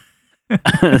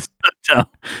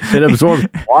 It absorbs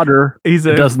water. He's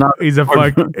It does not. He's a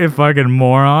fucking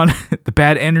moron. The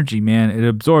bad energy, man, it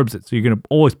absorbs it, so you're gonna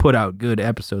always put out good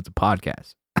episodes of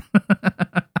podcasts.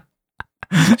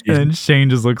 And Shane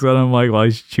just looks at him like while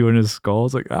he's chewing his skull.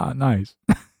 It's like, nice.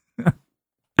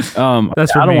 That's for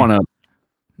I don't me. want to.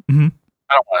 Mhm.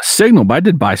 I don't want to signal, but I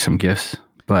did buy some gifts.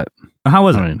 But How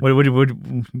was it? I mean- What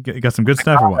you got some good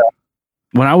stuff or what?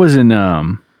 when I was in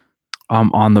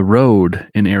on the road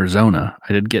in Arizona,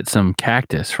 I did get some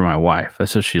cactus for my wife.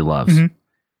 That's what she loves. Mhm.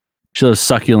 She loves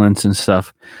succulents and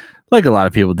stuff, like a lot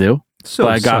of people do. So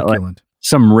I got, like, succulent.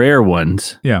 Some rare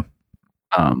ones. Yeah.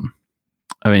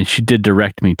 I mean, she did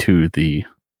direct me to the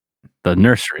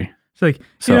nursery. It's like,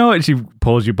 So- you know what? She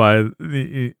pulls you by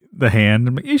the hand.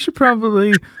 I'm like, you should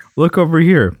probably look over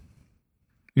here.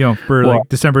 You know, for Well- like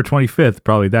December 25th,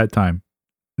 probably that time.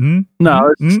 Hmm?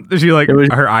 No, it's- She like it was-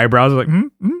 her eyebrows are like,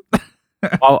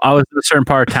 I was in a certain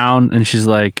part of town, and she's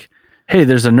like, "Hey,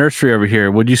 there's a nursery over here.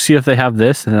 Would you see if they have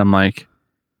this?" And I'm like,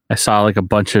 I saw like a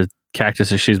bunch of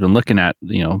cactuses she's been looking at,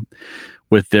 you know,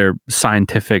 with their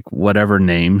scientific whatever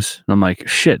names. And I'm like,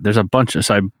 shit, there's a bunch of.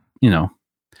 So I, you know,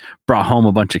 brought home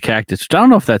a bunch of cactus. Which I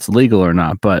don't know if that's legal or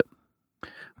not, but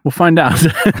we'll find out.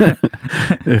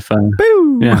 If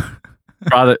boo. yeah,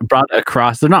 brought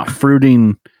across. They're not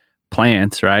fruiting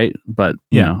plants, right? But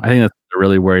you Yeah. know, I think that's what they're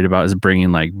really worried about is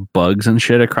bringing like bugs and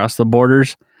shit across the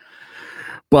borders.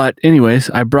 But anyways,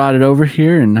 I brought it over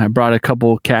here, and I brought a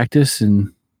couple cactus,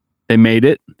 and they made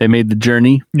it. They made the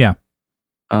journey. Yeah.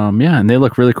 Yeah, and they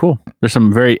look really cool. There's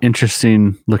some very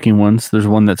interesting looking ones. There's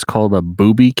one that's called a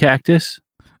booby cactus.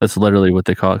 That's literally what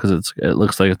they call it because it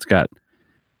looks like it's got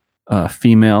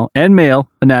female and male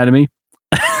anatomy.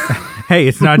 Hey,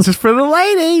 it's not just for the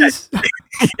ladies.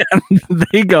 There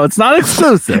you go. It's not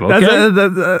exclusive.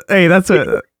 Okay? Hey, that's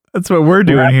what we're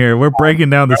doing here. We're breaking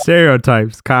down the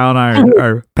stereotypes. Kyle and I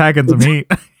are packing some heat.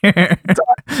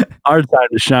 Our time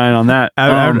to shine on that.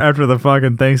 After the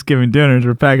fucking Thanksgiving dinners,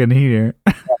 we're packing heat here.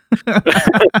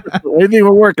 Anything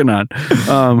we're working on.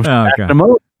 Oh, God.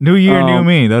 Emote? New year, new Um,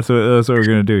 me. That's what we're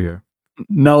gonna do here.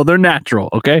 No, they're natural.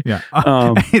 Okay. Yeah,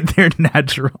 Um, they're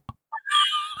natural.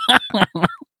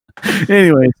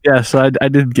 Anyways, yeah. So I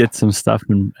did get some stuff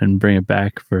and bring it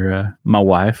back for my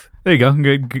wife. There you go.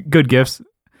 Good gifts.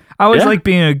 I always Yeah. like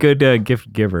being a good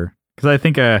gift giver because I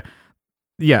think,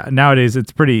 nowadays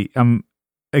it's pretty. I'm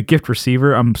a gift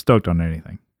receiver. I'm stoked on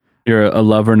anything. You're a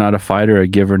lover, not a fighter, a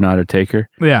giver, not a taker.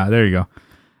 Yeah, there you go.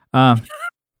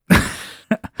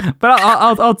 But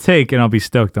I'll take and I'll be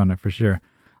stoked on it for sure.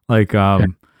 Like,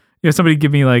 somebody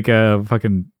give me like a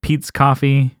fucking Pete's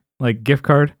Coffee like gift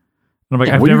card. And I'm like,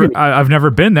 Yeah, I've what are you never, I've never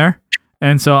been there,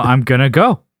 and so I'm gonna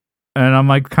go. And I'm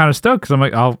like kind of stoked because I'm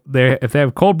like, if they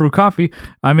have cold brew coffee,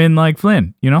 I'm in like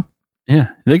Flynn, you know? Yeah,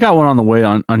 they got one on the way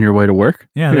on your way to work.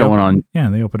 Yeah, they got one on. Yeah,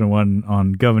 they opened one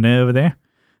on Governor over there.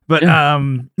 But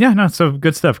Yeah. so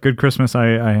good stuff. Good Christmas.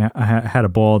 I had a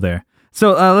ball there.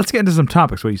 So let's get into some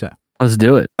topics. What you say? Let's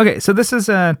do it. Okay, so this is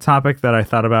a topic that I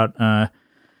thought about. I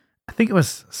think it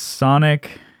was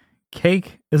Sonic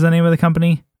Cake is the name of the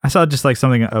company. I saw just like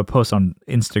a post on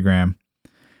Instagram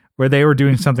where they were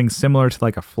doing something similar to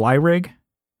like a fly rig.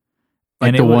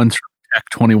 Like the ones from Tech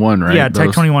 21, right? Yeah, Tech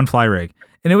Those- 21 fly rig.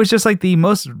 And it was just like the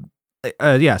most,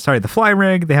 the fly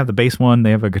rig. They have the bass one.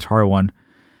 They have a guitar one.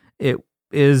 It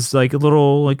is like a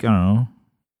little, like, I don't know,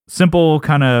 simple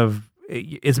kind of,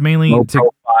 it's mainly Low to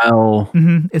profile.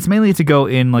 Mhm. It's mainly to go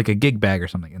in like a gig bag or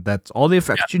something. That's all the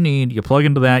effects you need. You plug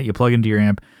into that, you plug into your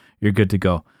amp, you're good to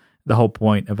go. The whole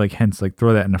point of like, hence like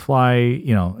throw that in a fly,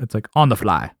 it's like on the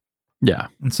fly. Yeah.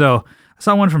 And so I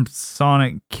saw one from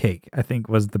Sonic Cake, I think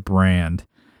was the brand.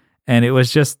 And it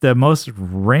was just the most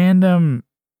random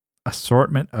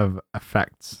assortment of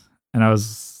effects. And I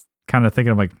was kind of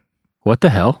thinking of like, What the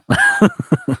hell?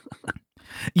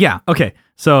 yeah, okay.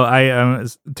 So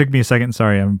it took me a second.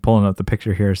 Sorry, I'm pulling up the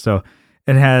picture here. So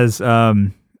it has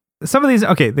some of these.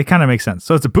 Okay, they kind of make sense.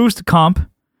 So it's a boost, comp,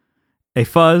 a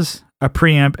fuzz, a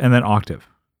preamp, and then octave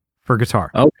for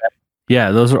guitar. Okay. Yeah,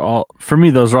 those are all for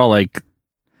me. Those are all like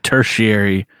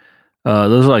tertiary.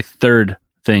 Those are like third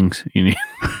things you need.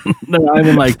 They're not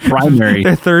even like primary.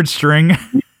 They're third string.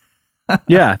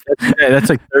 Yeah, that's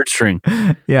like third string.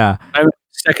 Yeah, I have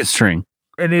second string.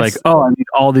 and it's Like, oh, I need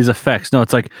all these effects. No,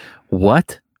 it's like,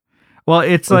 what? well,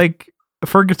 it's like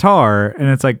for guitar, and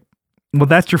it's like, well,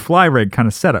 that's your fly rig kind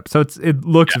of setup. So it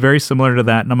looks very similar to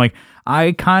that, and I'm like,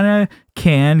 I kind of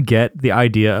can get the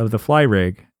idea of the fly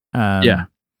rig. Yeah,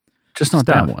 just not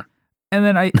stuff. that one. And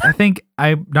then I think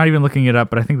I'm not even looking it up,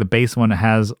 but I think the bass one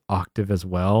has octave as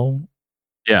well.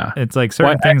 Yeah, It's like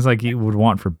certain things like you would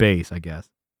want for bass, I guess.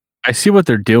 I see what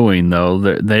they're doing though.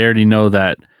 They already know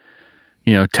that,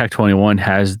 you know, Tech 21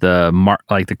 has the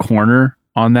like the corner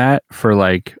on that for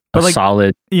like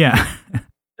solid. Yeah.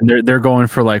 And they're going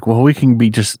for like, well, we can be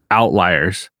just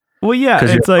outliers. Well, yeah,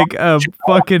 it's like a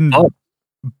fucking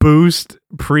boost,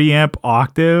 preamp,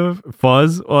 octave,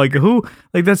 fuzz. Like who?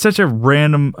 Like that's such a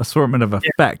random assortment of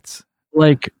effects.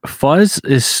 Like fuzz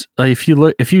is like,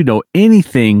 if you know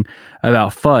anything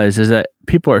about fuzz, is that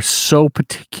people are so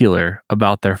particular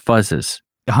about their fuzzes.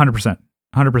 100%.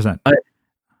 100%.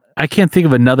 I can't think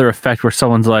of another effect where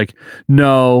someone's like,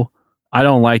 no, I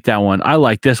don't like that one. I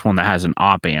like this one that has an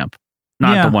op amp,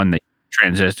 not the one that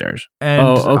transistors. And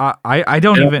I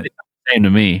don't even same to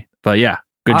me, but yeah,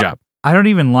 good job. I don't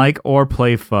even like or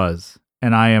play fuzz,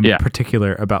 and I am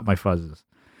particular about my fuzzes.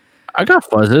 I got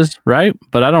fuzzes, right?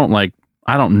 But I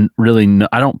don't really know.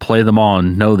 I don't play them all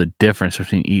and know the difference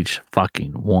between each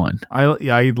fucking one.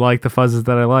 I like the fuzzes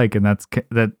that I like, and that's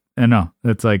that. I know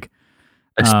it's like,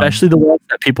 especially the ones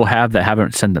that people have that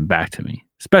haven't sent them back to me.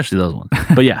 Especially those ones.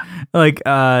 But yeah, like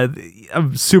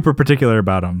I'm super particular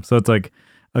about them. So it's like,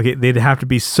 okay, they'd have to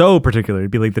be so particular.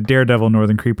 It'd be like the Daredevil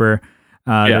Northern Creeper.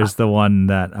 There's the one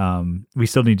that we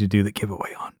still need to do the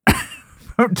giveaway on.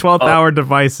 12th hour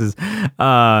devices.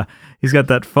 He's got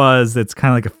that fuzz that's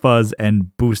kind of like a fuzz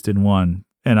and boost in one,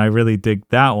 and I really dig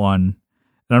that one.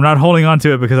 And I'm not holding on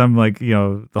to it because I'm like, you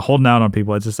know, the holding out on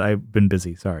people. It's just I've been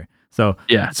busy. Sorry. So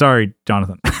sorry,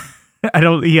 Jonathan.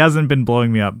 He hasn't been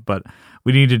blowing me up, but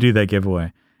we need to do that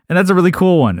giveaway, and that's a really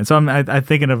cool one. And so I'm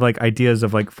thinking of like ideas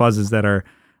of like fuzzes that are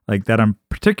like that I'm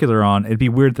particular on. It'd be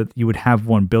weird that you would have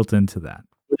one built into that.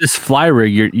 This fly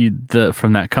rig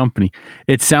from that company,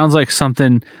 it sounds like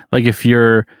something like if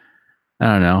you're, I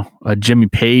don't know, a Jimmy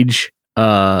Page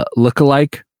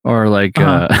lookalike or like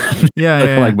I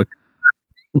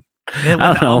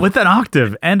don't know, with an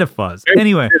octave and a fuzz.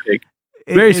 Anyway,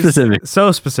 very specific.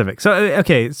 So specific. So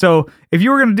okay, so if you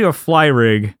were going to do a fly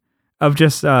rig of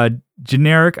just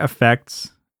generic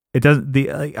effects, it doesn't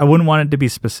I wouldn't want it to be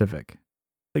specific.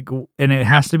 Like, and it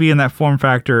has to be in that form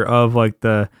factor of like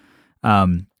the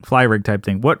fly rig type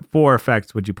thing. What 4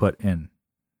 effects would you put in?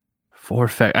 4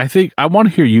 effects. I think I want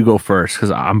to hear you go first because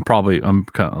I'm kind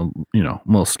of, you know, I'm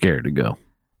a little scared to go.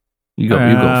 You go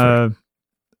first.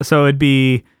 So it'd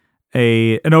be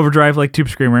an overdrive like Tube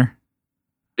Screamer.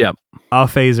 Yep. A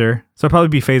phaser. So it'd probably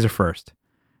be phaser first,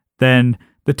 then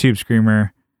the Tube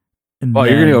Screamer. And you're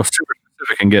gonna go super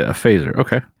specific and get a phaser.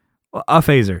 Okay. A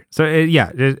phaser. So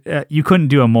you couldn't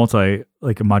do a multi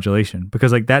like a modulation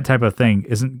because like that type of thing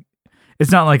isn't.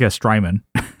 It's not like a Strymon.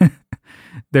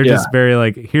 They're just very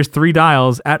like, here's 3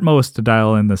 dials at most to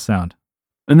dial in the sound.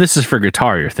 And this is for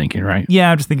guitar, you're thinking, right? Yeah,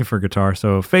 I'm just thinking for guitar.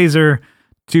 So phaser,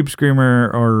 Tube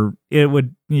Screamer, or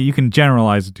you can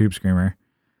generalize a Tube Screamer.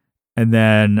 And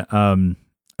then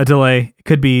a delay. It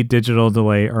could be digital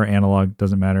delay or analog,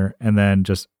 doesn't matter. And then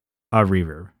just a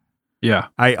reverb. Yeah.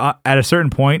 I at a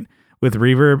certain point with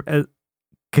reverb,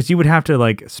 because you would have to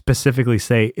like specifically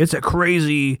say it's a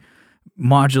crazy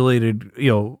modulated,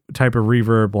 you know, type of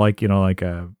reverb, like, you know, like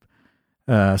a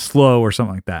slow or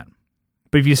something like that.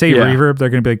 But if you say reverb, they're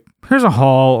going to be like, here's a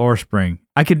Hall or spring.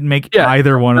 I could make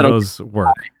either one of those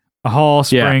work. A Hall,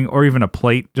 spring, or even a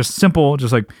plate. Just simple,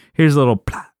 just like, here's a little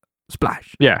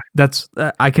splash. Yeah. That's,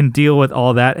 I can deal with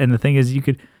all that. And the thing is,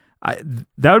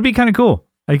 that would be kind of cool.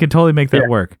 I could totally make that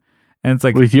work. And it's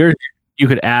like, with yours, you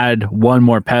could add one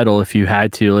more pedal if you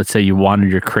had to. Let's say you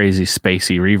wanted your crazy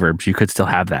spacey reverbs, you could still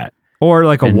have that. Or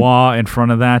like a wah in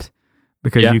front of that,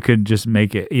 because you could just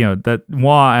make it, you know, that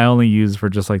wah I only use for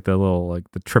just like the little, like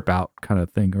the trip out kind of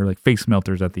thing, or like face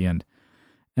melters at the end.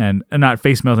 And not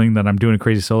face melting that I'm doing a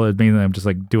crazy solo. It's mainly I'm just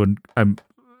like I'm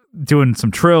doing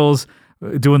some trills,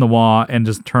 doing the wah and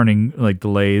just turning like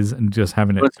delays and just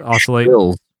having it oscillate.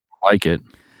 Trills. I like it.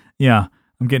 Yeah.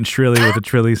 I'm getting shrilly with the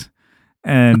trillies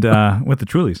and with the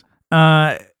trulies.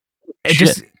 it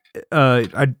just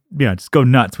just go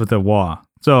nuts with a wah.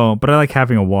 So, but I like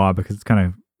having a wah because it's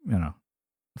kind of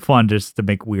fun just to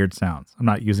make weird sounds. I'm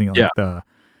not using it like the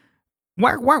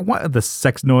what the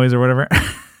sex noise or whatever.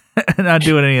 Not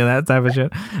doing any of that type of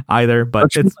shit either.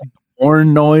 But it's like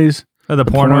porn noise. Or the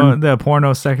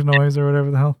porno sex noise or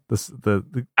whatever the hell.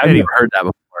 I've never heard that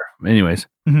before. Anyways.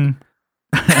 Mm-hmm.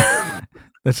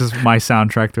 That's just my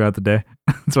soundtrack throughout the day.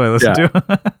 That's what I listen to.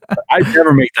 I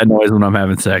never make that noise when I'm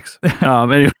having sex.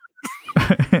 Anyway.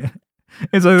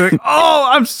 It's like, oh,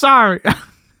 I'm sorry.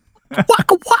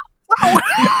 Waka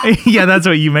waka. Yeah, that's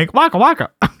what you make. Waka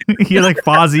waka. You're like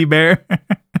Fozzie Bear.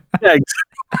 Yeah.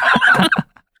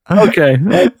 Okay.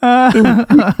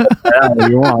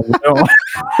 You want.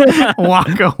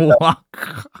 Waka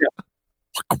waka.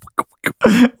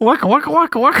 Waka waka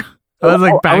waka waka. That was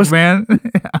like Pac-Man.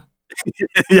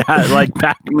 Yeah, like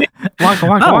Pac-Man. Waka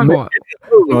waka waka.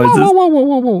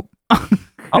 Whoa.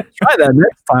 I'll try that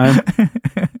next time.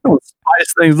 I'll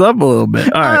spice things up a little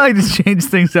bit. All right. I like to change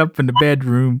things up in the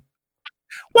bedroom.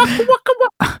 Waka waka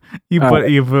waka. You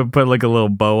put like a little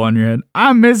bow on your head.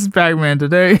 I miss Pac-Man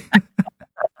today.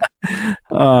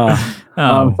 So I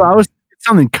was thinking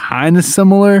something kind of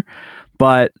similar,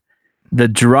 but the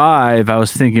Drive, I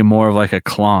was thinking more of like a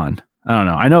Klon. I don't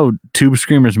know. I know Tube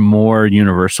Screamer's more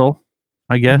universal,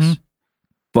 I guess,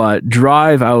 but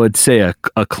Drive, I would say a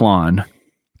Klon.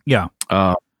 Yeah.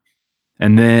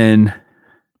 And then I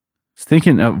was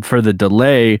thinking for the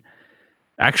delay,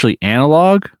 actually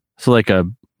analog, so like a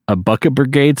Bucket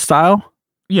Brigade style.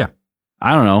 Yeah.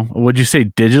 I don't know. Would you say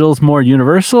digital's more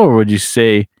universal, or would you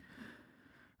say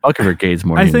Bucket Brigade's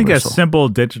more universal? I think a simple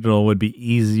digital would be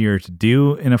easier to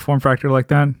do in a form factor like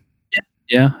that.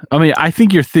 Yeah. I mean, I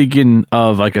think you're thinking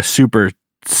of like a super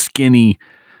skinny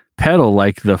pedal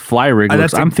like the Fly Rig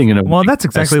looks. I'm thinking of... Well, that's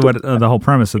exactly what the whole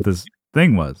premise of this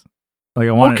thing was. Like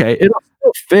I wanted... Okay, it'll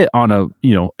still fit on a,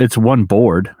 it's one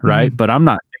board, right? Mm-hmm. But I'm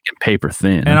not thinking paper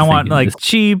thin. And I want like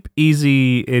cheap,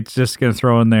 easy, it's just going to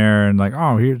throw in there and like,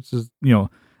 oh, here's just,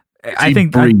 I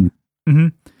think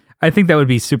I think that would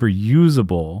be super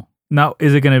usable. Now,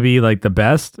 is it going to be like the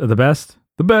best of the best?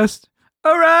 The best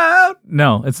around?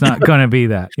 No, it's not going to be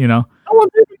that, I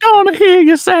want people to hear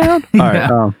your sound. All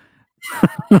right.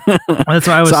 That's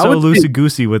why I was so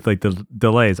loosey-goosey with like the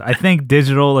delays. I think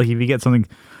digital, like if you get something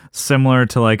similar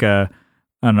to like I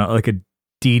don't know, like a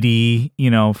DD,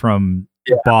 from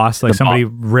Boss, like somebody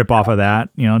rip off of that,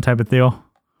 type of deal.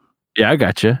 Yeah, I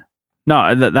got you.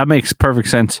 No, that makes perfect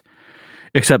sense.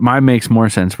 Except mine makes more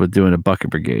sense with doing a Bucket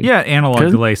Brigade. Yeah, analog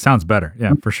delay sounds better.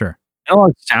 Yeah, for sure.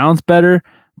 Analog sounds better,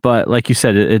 but like you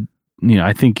said, it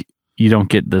I think you don't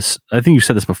get this. I think you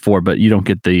said this before, but you don't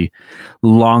get the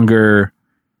longer.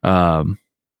 I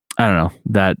don't know.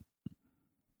 That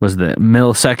was the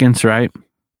milliseconds, right?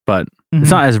 But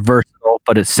it's not as versatile,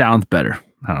 but it sounds better.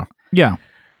 I don't know. Yeah.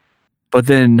 But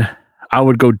then I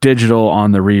would go digital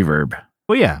on the reverb.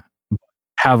 Well, yeah.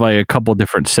 Have like a couple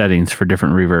different settings for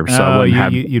different reverbs. So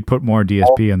you'd put more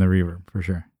DSP on the reverb for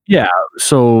sure. Yeah.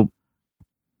 So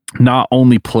not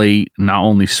only plate, not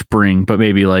only spring, but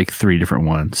maybe like 3 different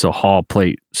ones. So hall,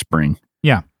 plate, spring.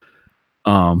 Yeah.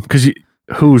 Because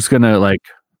who's gonna like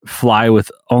fly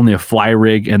with only a Fly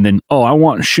Rig and then I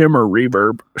want shimmer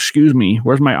reverb. Excuse me,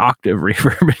 where's my octave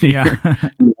reverb in here? Yeah.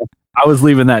 I was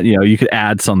leaving that, you could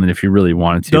add something if you really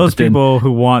wanted to. Those people who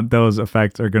want those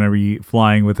effects are going to be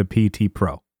flying with a PT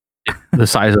Pro. The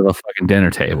size of a fucking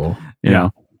dinner table, you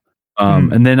know?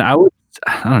 And then I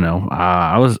don't know.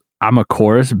 I'm a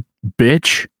chorus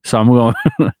bitch. So I'm going.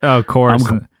 Chorus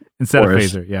instead of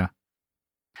phaser. Yeah.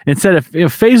 Instead of,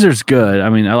 phaser's good. I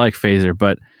mean, I like phaser,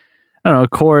 but I don't know.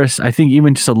 Chorus, I think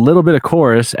even just a little bit of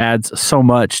chorus adds so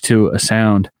much to a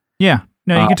sound. Yeah.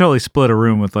 No, you can totally split a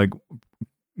room with like,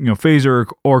 phaser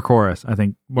or chorus. I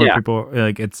think more people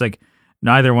like it's like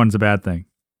neither one's a bad thing.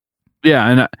 Yeah,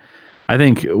 and I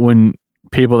think when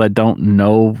people that don't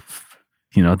know,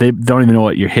 they don't even know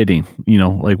what you're hitting.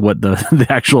 Like what the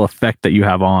actual effect that you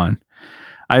have on.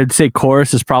 I'd say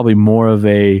chorus is probably more of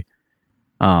a,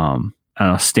 I don't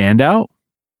know, standout.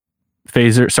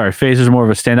 Phaser's more of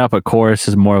a standout, but chorus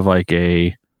is more of like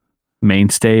a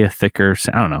mainstay, a thicker.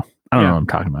 I don't know what I'm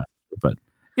talking about, but.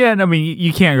 Yeah, I mean,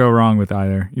 you can't go wrong with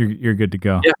either. You're good to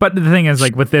go. Yeah. But the thing is,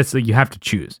 like with this, like, you have to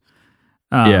choose.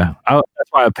 That's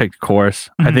why I picked chorus.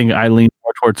 Mm-hmm. I think I lean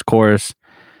more towards chorus,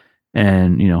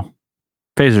 and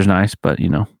phaser's nice, but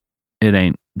it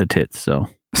ain't the tits. So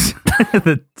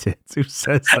the tits. Who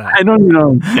says that? I don't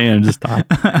know. Man, just stop.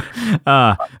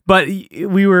 But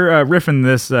we were riffing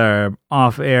this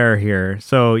off air here.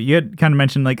 So you had kind of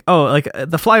mentioned like,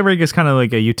 the Fly Rig is kind of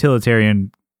like a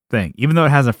utilitarian thing, even though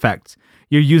it has effects.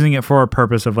 you're using it for a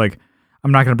purpose of like,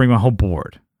 I'm not going to bring my whole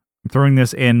board. I'm throwing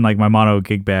this in like my mono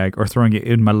gig bag or throwing it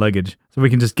in my luggage so we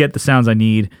can just get the sounds I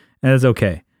need, and it's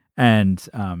okay. And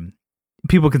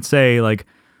people can say like,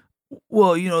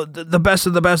 well, you know, the best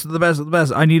of the best of the best of the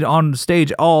best I need on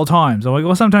stage all times. I'm like,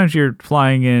 well, sometimes you're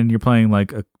flying in, you're playing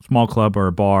like a small club or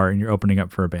a bar and you're opening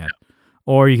up for a band.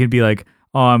 Or you could be like,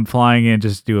 oh, I'm flying in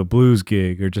just to do a blues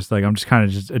gig, or just like I'm just kind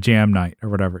of just a jam night or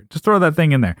whatever. Just throw that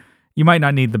thing in there. You might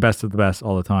not need the best of the best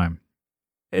all the time.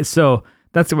 So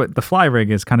that's what the fly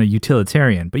rig is, kind of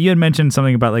utilitarian. But you had mentioned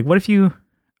something about like, what if you,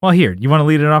 well, here, you want to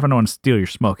lead it off? I don't want to steal your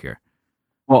smoke here.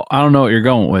 Well, I don't know what you're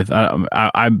going with.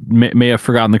 I may have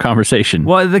forgotten the conversation.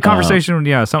 Well, the conversation,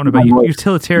 something about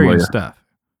utilitarian stuff.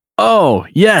 Oh,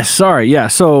 yes. Sorry. Yeah.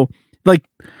 So, like,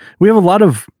 we have a lot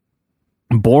of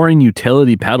boring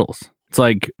utility pedals. It's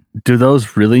like, do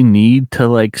those really need to,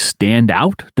 like, stand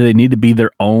out? Do they need to be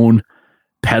their own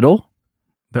pedal?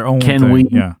 Their own Can thing, we,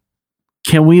 yeah.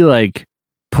 Can we, like,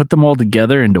 put them all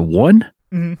together into one?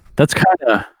 Mm-hmm. That's kind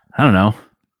of, I don't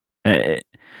know.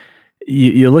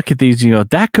 You look at these, you know,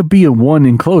 that could be a one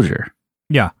enclosure.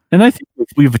 Yeah. And I think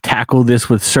we've tackled this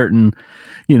with certain,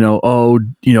 you know,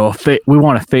 we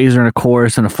want a phaser and a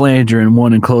chorus and a flanger in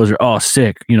one enclosure. Oh,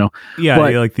 sick, you know. Yeah,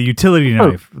 but, like the utility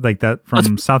knife, like that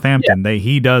from Southampton. Yeah.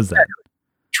 He does that.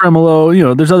 Tremolo, you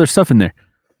know, there's other stuff in there.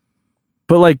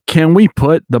 But like, can we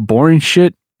put the boring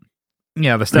shit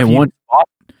the stuff in one spot?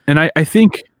 And I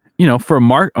think, you know, for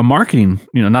a marketing,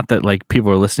 you know, not that like people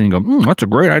are listening and go, that's a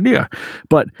great idea,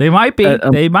 but they might be.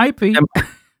 They might be.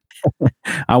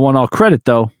 I want all credit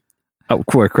though. Oh,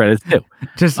 core credit too.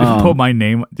 Just put my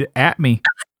name at me.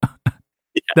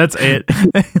 That's it.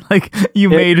 Like you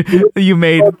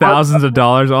made thousands of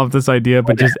dollars off this idea,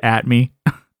 but just at me.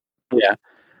 Yeah.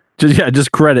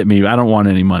 Just credit me. I don't want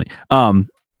any money.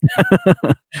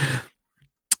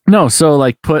 No, so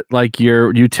like put like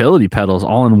your utility pedals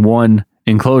all in one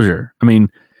enclosure. I mean,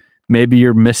 maybe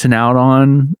you're missing out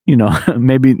on, you know,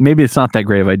 maybe it's not that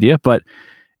great of an idea, but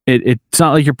it's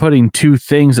not like you're putting two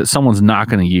things that someone's not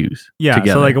going to use. Yeah,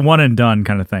 together. so like a one and done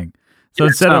kind of thing. So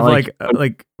instead of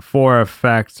like 4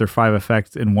 effects or 5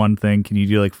 effects in one thing, can you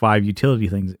do like 5 utility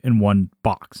things in one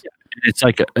box? Yeah.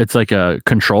 It's like a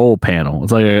control panel.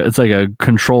 It's like a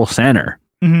control center.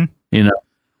 Mm-hmm. You know,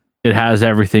 it has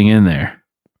everything in there.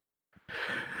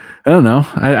 I don't know.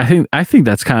 I think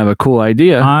that's kind of a cool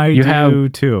idea. I do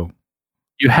too.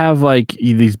 You have like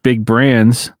these big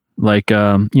brands like you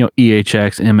know,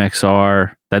 EHX,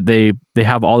 MXR, that they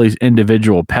have all these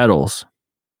individual pedals.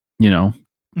 You know,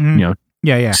 Mm-hmm. you know,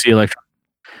 yeah. See electron.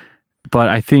 But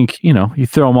I think, you know, you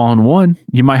throw them all in one,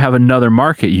 you might have another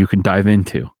market you can dive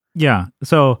into. Yeah.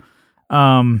 So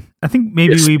I think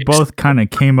maybe we both kind of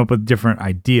came up with different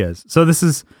ideas. So this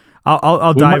is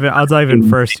I'll dive in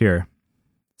first here.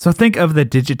 So think of the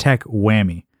Digitech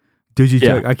Whammy.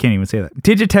 I can't even say that.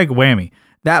 Digitech Whammy.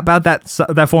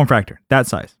 That form factor, that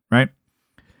size, right?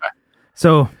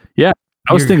 So yeah,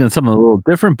 I was thinking of something a little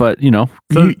different, but you know,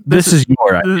 so this is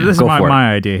your idea. This is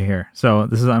my idea here. So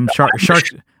this is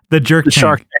the jerk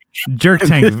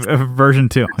tank version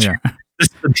 2. Yeah, this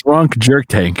is the drunk jerk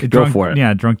tank. Go for it.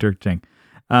 Yeah, drunk jerk tank.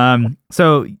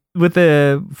 So with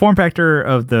the form factor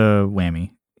of the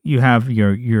Whammy, you have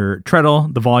your treadle,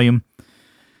 the volume.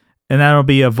 And that'll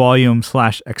be a volume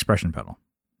 / expression pedal,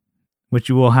 which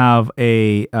you will have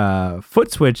a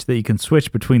foot switch that you can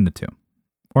switch between the two,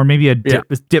 or maybe a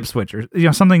dip switch,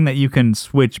 or something that you can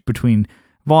switch between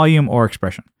volume or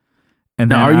expression. And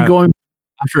now, then, are you going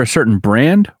after a certain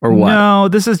brand or what? No,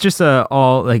 this is just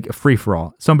all like free for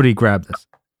all. Somebody grab this.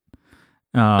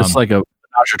 It's like a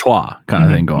trois kind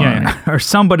of thing going on. Yeah. Or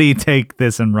somebody take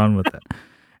this and run with it.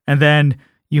 And then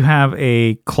you have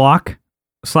a clock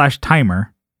 /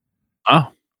 timer.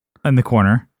 Oh, in the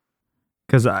corner,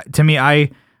 because to me, I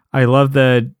love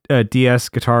the DS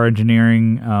Guitar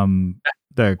Engineering,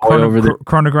 the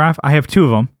chronograph. I have 2 of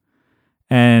them,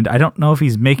 and I don't know if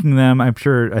he's making them. I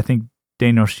think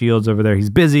Daniel Shields over there.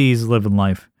 He's busy. He's living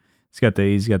life. He's got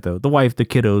the wife, the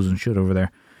kiddos, and shit over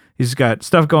there. He's got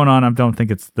stuff going on. I don't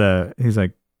think he's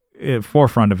like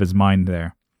forefront of his mind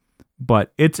there,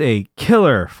 but it's a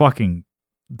killer fucking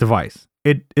device.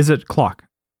 It is a clock.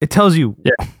 It tells you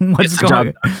what's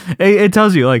going on. It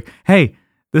tells you like, hey,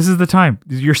 this is the time,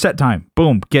 your set time.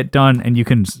 Boom, get done, and you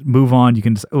can move on. You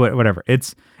can whatever.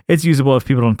 It's usable if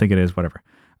people don't think it is. Whatever.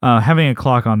 Having a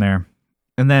clock on there,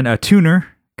 and then a tuner,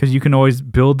 because you can always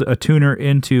build a tuner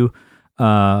into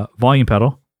volume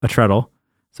pedal, a treadle.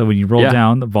 So when you roll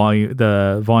down, the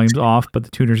volume's off, but the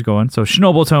tuner's going. So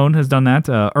Schnobeltone has done that.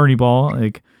 Ernie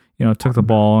Ball, took the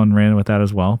ball and ran with that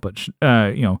as well. But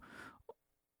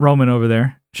Roman over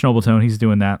there, Schnobeltone, he's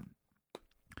doing that.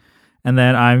 and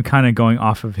then I'm kind of going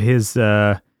off of his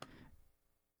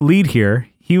lead here.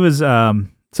 He was so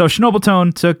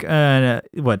Schnobeltone took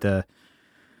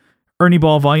Ernie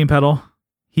Ball volume pedal.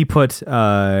 He put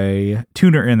a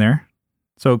tuner in there,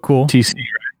 so cool. TC,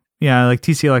 yeah, like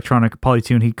TC Electronic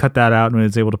Polytune. He cut that out and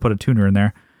was able to put a tuner in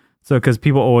there. So because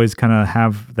people always kind of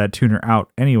have that tuner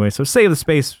out anyway, so save the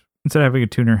space instead of having a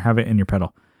tuner, have it in your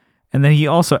pedal. And then he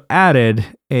also added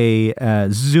a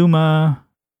Zuma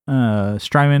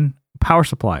Strymon power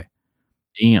supply.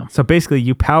 Damn. So basically,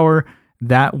 you power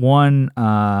that one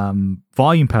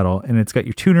volume pedal, and it's got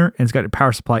your tuner and it's got your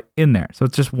power supply in there. So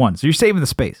it's just one. So you're saving the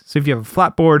space. So if you have a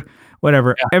flat board,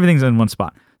 whatever, everything's in one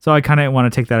spot. So I kind of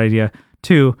want to take that idea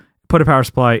to put a power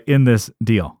supply in this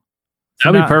deal.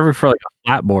 So that'd be perfect for like a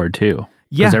flat board too.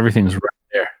 Yeah, because everything's right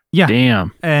there. Yeah,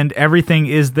 damn, and everything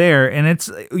is there, and it's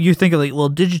you think like, well,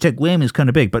 Digitech WAM is kind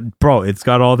of big, but bro, it's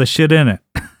got all this shit in it.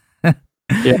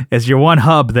 Yeah, it's your one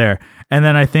hub there, and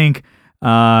then I think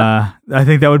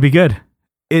that would be good.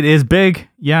 It is big,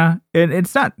 yeah, and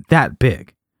it's not that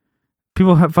big.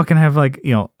 People fucking have like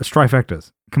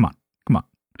Strifectas. Come on.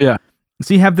 Yeah.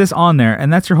 So you have this on there,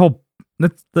 and that's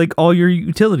like all your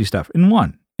utility stuff in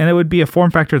one, and it would be a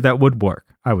form factor that would work,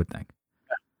 I would think.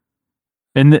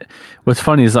 And what's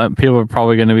funny is that people are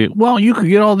probably going to be, well, you could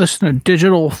get all this in a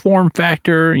digital form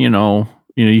factor. You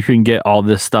can get all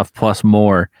this stuff plus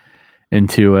more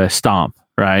into a Stomp,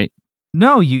 right?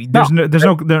 No, there's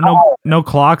no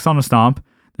clocks on a Stomp.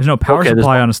 There's no power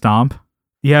supply on a Stomp.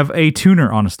 You have a tuner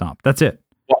on a Stomp. That's it.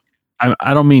 Well,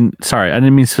 I didn't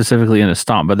mean specifically in a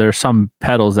Stomp, but there are some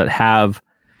pedals that have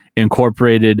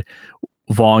incorporated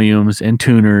volumes and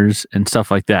tuners and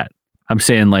stuff like that. I'm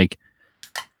saying like,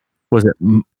 was it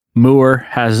Moore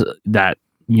has that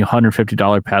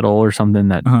 $150 pedal or something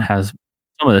that has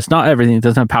some of this? Not everything. It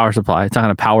doesn't have power supply. It's not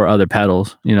going to power other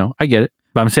pedals. I get it,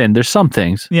 but I'm saying there's some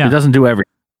things. Yeah. It doesn't do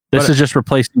everything. This is just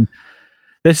replacing.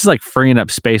 This is like freeing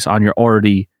up space on your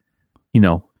already,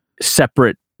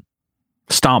 separate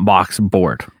Stomp box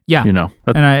board. Yeah. That's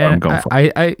what I'm going for.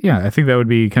 I think that would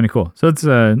be kind of cool. So it's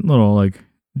a little like.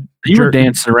 You were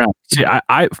dancing around. See,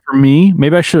 for me,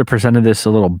 maybe I should have presented this a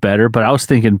little better, but I was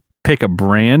thinking pick a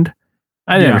brand.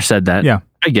 I never said that. Yeah.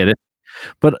 I get it.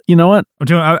 But you know what?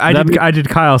 I did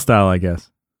Kyle style, I guess.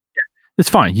 Yeah. It's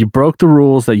fine. You broke the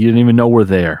rules that you didn't even know were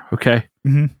there. Okay.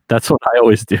 Mm-hmm. That's what I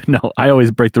always do. No, I always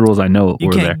break the rules I know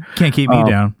were there. Can't keep me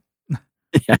down.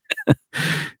 Yeah.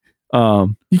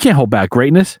 You can't hold back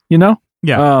greatness,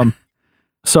 Yeah.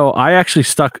 So I actually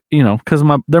stuck, because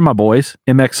they're my boys,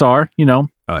 MXR,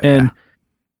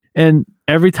 and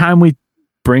every time we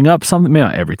bring up something, maybe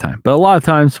not every time, but a lot of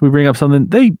times we bring up something,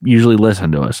 they usually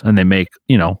listen to us and they make,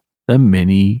 the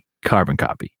mini carbon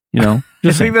copy, I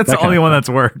think that's the only one that's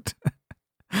worked.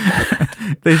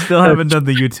 They still haven't done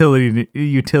the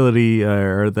utility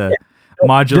or the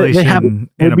modulation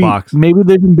in a box. Maybe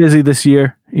they've been busy this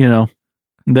year,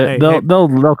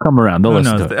 They'll come around. They'll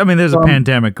listen to it. I mean, there's a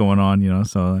pandemic going on,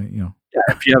 so Yeah,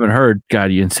 if you haven't heard,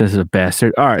 God, you insensitive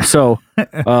bastard. All right, so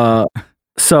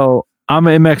so I'm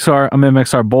an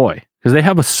MXR boy because they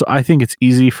have I think it's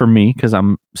easy for me because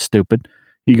I'm stupid.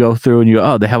 You go through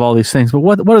and they have all these things, but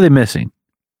what are they missing?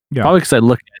 Yeah, probably because I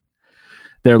look at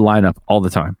their lineup all the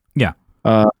time. Yeah.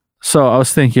 So I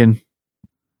was thinking,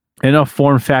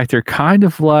 form factor, kind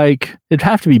of like it'd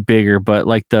have to be bigger, but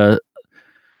like the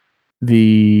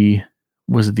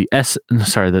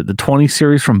 20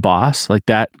 series from Boss, like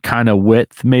that kind of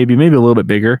width, maybe a little bit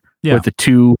bigger with the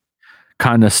two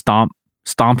kind of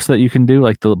stomps that you can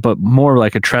do, but more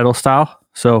like a treadle style.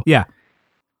 So yeah,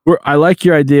 I like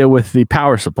your idea with the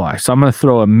power supply. So I'm going to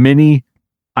throw a mini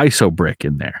ISO brick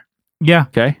in there. Yeah.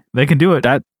 Okay. They can do it.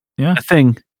 That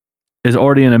thing is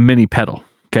already in a mini pedal.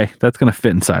 Okay. That's going to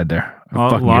fit inside there. A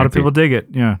lot of people dig it.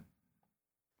 Yeah.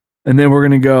 And then we're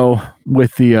going to go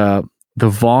with the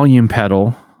volume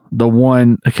pedal, the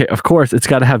one. Okay, of course, it's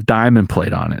got to have diamond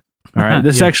plate on it. All right,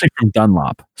 this is actually from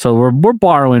Dunlop, so we're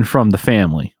borrowing from the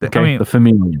family. Okay, I mean, the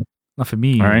familia. La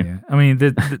Familia. All right. I mean,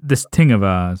 this thing of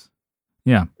ours.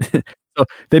 Yeah. So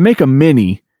they make a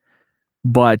mini,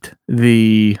 but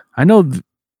I don't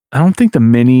think the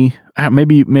mini.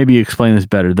 Maybe explain this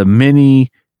better. The mini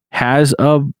has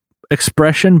a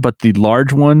expression, but the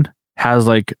large one has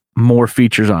like more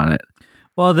features on it.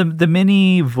 Well, the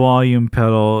mini volume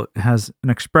pedal has an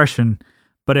expression,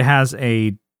 but it has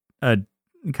a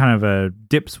kind of a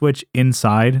dip switch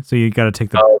inside, so you got to take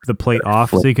the plate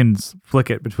off, so you can flick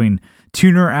it between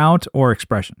tuner out or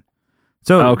expression.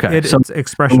 So it's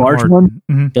expression. The large one,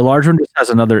 the large one just has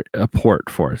another port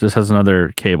for it. This has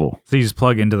another cable, so you just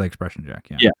plug into the expression jack.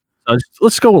 Yeah.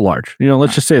 Let's go with large.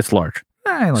 Let's just say it's large.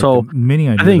 I like the mini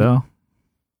idea though.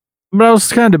 But I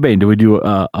was kind of debating: do we do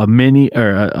a mini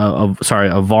or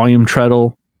a volume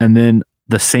treadle, and then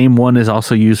the same one is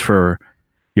also used for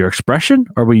your expression?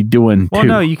 Or are we doing Well, two?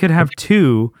 no, you could have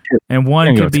two, and There one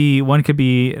you go. could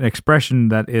be an expression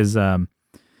that is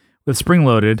with spring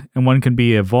loaded, and one can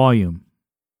be a volume.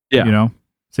 Yeah. You know,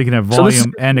 so you can have So this-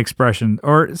 volume and expression,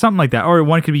 or something like that, or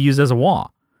one could be used as a wah,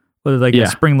 like Yeah. a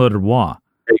spring loaded wah.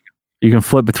 You can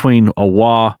flip between a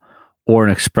wah or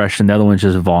an expression. The other one's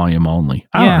just volume only.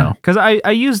 I don't know. Because I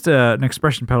used an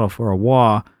expression pedal for a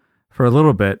wah for a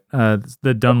little bit,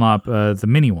 the Dunlop, the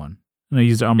mini one, and I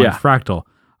used it on my Yeah. Fractal.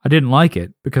 I didn't like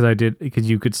it because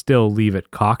you could still leave it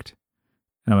cocked,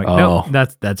 and I'm like, no, Oh.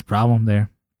 that's a problem there.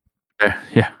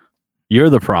 Yeah. You're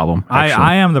the problem. actually.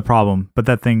 I am the problem, but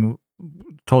that thing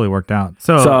totally worked out.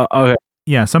 So, So okay.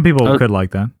 yeah, some people Uh, could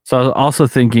like that. So I was also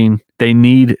thinking they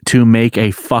need to make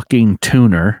a fucking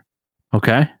tuner.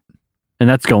 Okay. And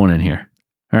that's going in here.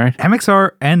 All right.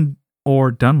 MXR and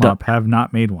or Dunlop have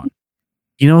not made one.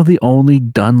 You know, the only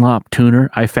Dunlop tuner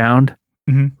I found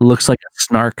Mhm. looks like a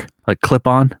snark, like clip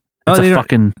on. Oh, It's they a don't-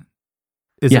 fucking,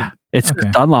 Is yeah, it? it says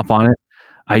Okay. Dunlop on it.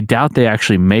 I doubt they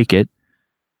actually make it.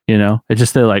 You know, it's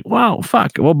just they're like, well,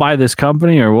 fuck, we'll buy this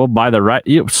company or we'll buy the right,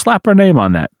 you slap our name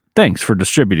on that. Thanks for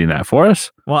distributing that for us.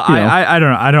 Well, you know. I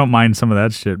don't know. I don't mind some of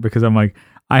that shit because I'm like,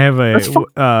 I have That's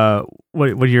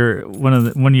what your one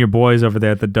of your boys over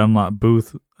there at the Dunlop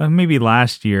booth, maybe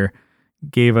last year,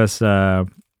 gave us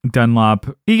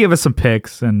Dunlop. He gave us some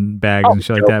picks and bags and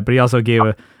shit like that, but he also gave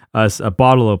us a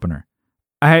bottle opener.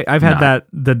 I've had Nah.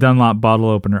 the Dunlop bottle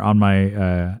opener on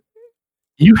my.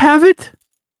 You have it?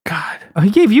 God.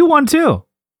 He gave you one too.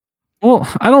 Well,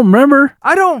 I don't remember.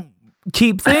 I don't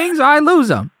keep things; I lose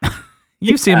them.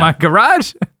 You see my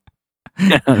garage.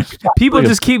 People Like a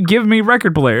just keep giving me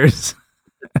record players.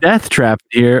 death trap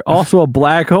here. Also a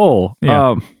black hole.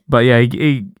 Yeah. But yeah, I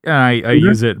Mhm.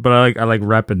 use it, but I like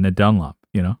repping the Dunlop,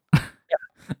 you know.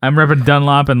 I'm repping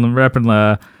Dunlop and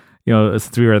repping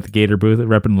since we were at the Gator booth,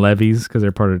 repping Levi's because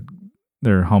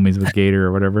they're homies with Gator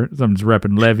or whatever. So I'm just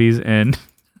repping Levi's and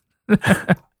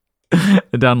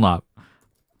the Dunlop.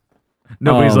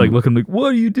 Nobody's like looking like,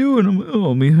 what are you doing? I'm like,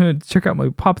 oh man, check out my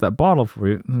pop that bottle for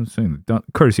you. I'm saying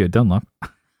courtesy of Dunlop.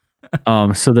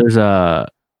 So there's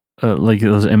like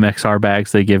those MXR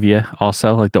bags they give you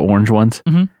also, like the orange ones.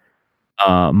 Mhm.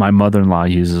 My mother-in-law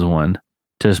uses one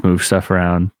to just move stuff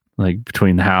around, like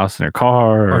between the house and her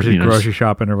car, Or or she's you know, grocery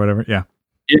shopping or whatever. Yeah.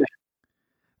 Yeah.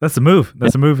 That's the move.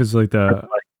 That's the move is like the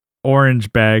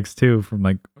orange bags too from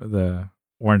like the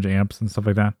orange amps and stuff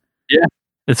like that.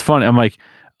 it's funny. I'm like,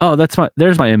 oh, there's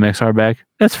my MXR bag.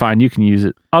 That's fine. You can use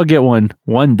it. I'll get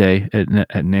one day at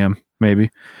NAMM maybe.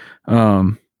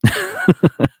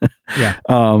 Yeah.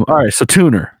 All right. So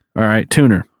tuner. All right,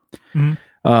 tuner. Mhm.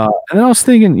 And then I was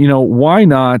thinking, why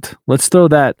not? Let's throw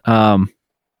that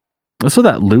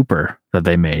looper that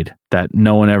they made that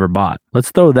no one ever bought.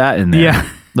 Let's throw that in there. Yeah.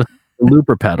 The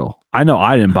looper pedal. I know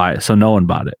I didn't buy it, so no one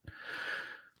bought it.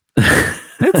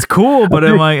 It's cool, but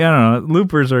I'm like, I don't know.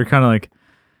 Loopers are kind of like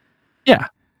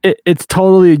It's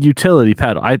totally a utility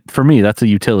pedal. For me, that's a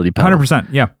utility pedal. 100%.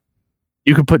 Yeah.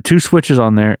 You can put two switches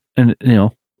on there, and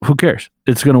who cares?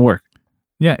 It's gonna work.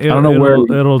 Yeah. I don't know where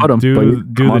it'll put 'em, but do you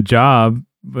the on. job.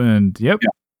 And yep.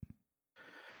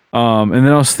 And then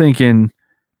I was thinking,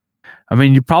 I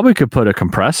mean, you probably could put a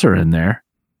compressor in there.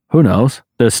 Who knows?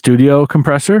 The studio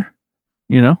compressor.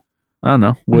 I don't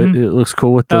know. Mhm. It looks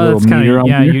cool with the Oh, little that's kind meter of on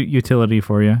there. utility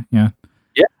for you. Yeah.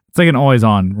 Yeah. It's like an always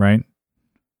on, right?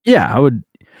 Yeah, I would.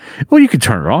 Well, you could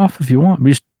turn it off if you want.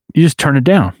 You just turn it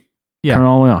down. Yeah. Turn it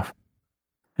all the way off.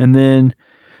 And then,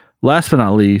 last but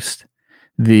not least,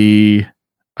 they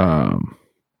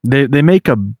make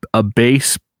a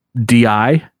bass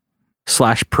DI /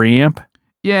 preamp.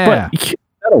 Yeah. But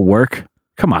that'll work.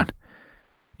 Come on.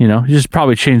 You just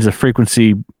probably change the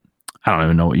frequency. I don't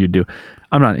even know what you do.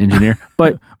 I'm not an engineer,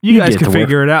 but you guys get can to work.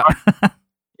 figure it out.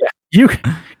 you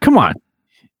come on.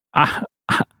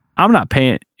 I'm not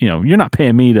paying, you're not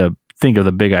paying me to think of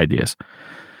the big ideas.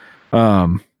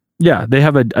 Yeah, they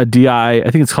have a DI. I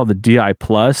think it's called the DI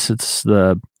Plus. It's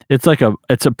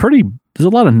a pretty, there's a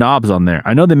lot of knobs on there.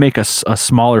 I know they make a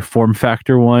smaller form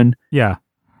factor one, Yeah.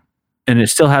 and it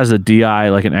still has a DI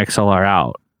like an XLR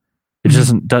out. It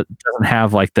Mhm. doesn't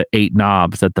have like the 8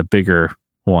 knobs that the bigger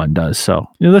one does. So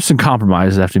there's some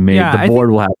compromises that have to be made. Yeah, The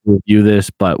board will have to review this,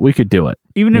 but we could do it.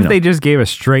 Even if know. they just gave a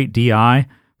straight DI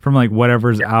from like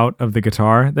whatever's out of the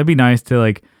guitar, that'd be nice to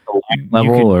like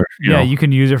Level could- or you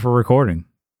can use it for recording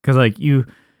because like you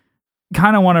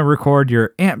kind of want to record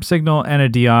your amp signal and a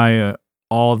DI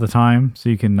all the time so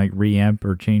you can like reamp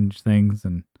or change things,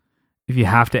 and if you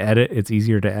have to edit, it's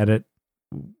easier to edit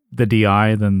the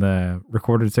DI than the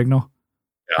recorded signal.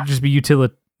 Yeah. It'd just be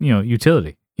utility.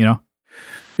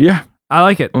 Yeah, I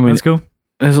like it. I mean, That's cool.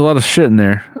 there's a lot of shit in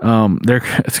there.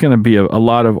 It's going to be a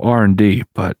lot of R&D,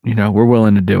 but we're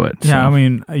willing to do it. Yeah, so. I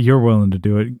mean, you're willing to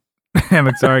do it.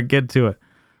 MXR, get to it.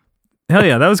 Hell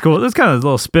yeah, that was cool. That's kind of a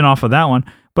little spin off of that one.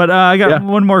 But I got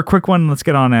one more quick one. Let's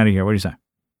get on out of here. What do you say?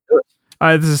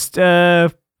 This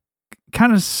is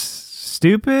kind of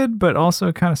stupid, but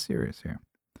also kind of serious here.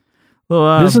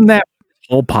 Well, isn't that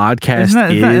whole podcast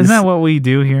isn't that what we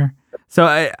do here?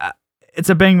 So it's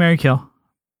a bang, marry, kill,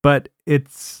 but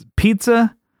it's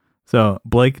pizza. So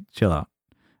Blake, chill out.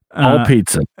 All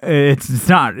pizza. It's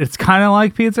not. It's kind of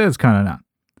like pizza. It's kind of not.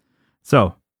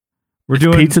 So we're It's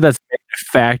doing pizza that's made in a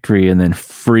factory and then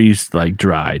freeze like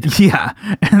dried. Yeah,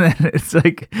 and then it's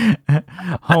like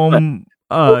home.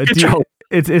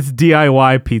 It's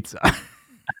DIY pizza.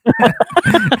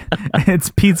 It's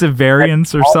pizza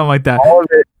variants or something like that. All of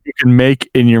it you can make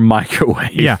in your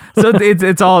microwave. Yeah, so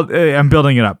it's all. I'm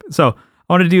building it up. So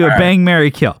I want to do a bang, marry,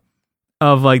 kill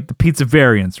of like the pizza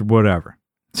variants or whatever.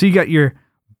 So you got your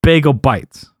bagel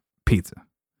bites pizza.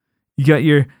 You got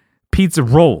your pizza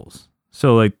rolls.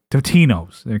 So like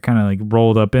Totino's, they're kind of like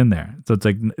rolled up in there. So it's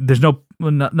like there's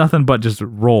nothing but just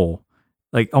roll,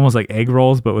 like almost like egg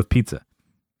rolls, but with pizza.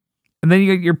 And then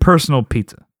you got your personal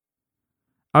pizza.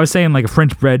 I was saying like a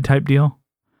French bread type deal,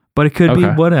 but it could be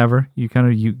whatever. You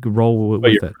roll with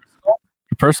it. Your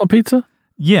personal pizza?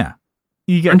 Yeah,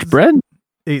 you got French bread.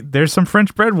 There's some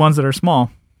French bread ones that are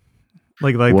small,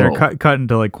 like they're cut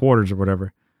into like quarters or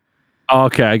whatever. Oh,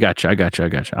 okay, I got you.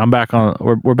 I'm back on.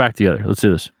 We're back together. Let's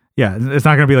do this. Yeah, it's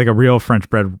not gonna be like a real French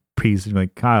bread piece. You're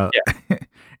like, Kyle,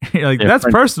 you're like, that's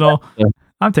French personal. bread.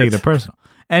 I'm taking it personal.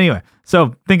 Anyway,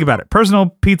 so think about it: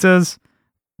 personal pizzas,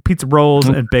 pizza rolls,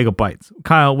 and bagel bites.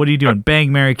 Kyle, what are you doing?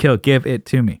 Bang, marry, kill. Give it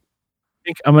to me. I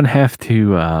think I'm gonna have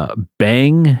to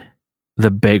bang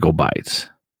the bagel bites.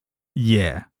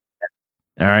 Yeah.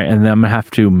 All right, and then I'm gonna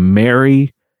have to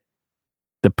marry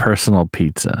the personal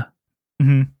pizza.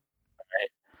 Mm-hmm.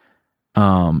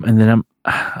 And then I'm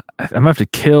gonna have to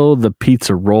kill the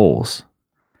pizza rolls.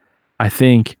 I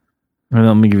think.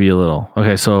 Let me give you a little.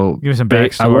 Okay, so give me some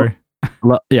backstory.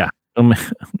 Yeah,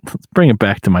 let's bring it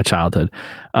back to my childhood.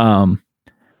 I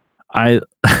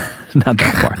not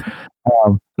that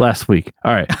far. Last week.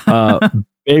 All right.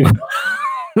 Bagel.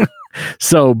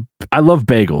 So I love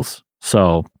bagels.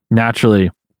 So naturally,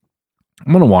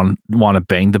 I'm gonna want to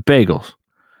bang the bagels.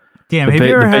 Damn, have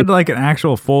you ever had like an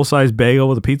actual full size bagel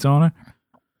with a pizza on it?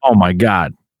 Oh my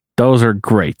god, those are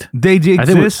great. They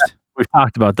exist. We've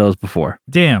talked about those before.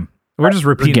 Damn, we're just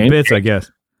repeating bits, I guess.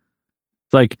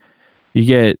 It's like you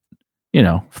get,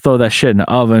 throw that shit in the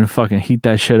oven, fucking heat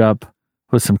that shit up,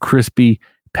 put some crispy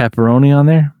pepperoni on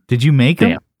there. Did you make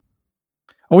them?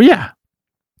 Oh yeah.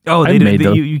 Oh, they made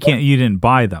those. You didn't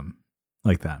buy them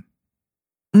like that.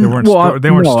 They weren't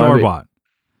store bought.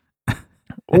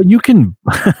 Well, you can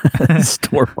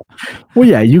store bought. Well,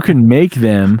 yeah, you can make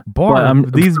them.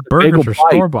 These burgers are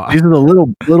store bought. These are the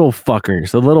little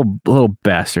fuckers, the little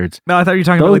bastards. No, I thought you were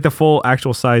talking about like the full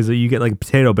actual size that you get like a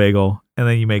potato bagel and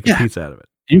then you make a pizza out of it.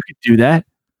 You could do that.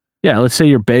 Yeah, let's say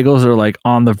your bagels are like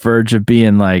on the verge of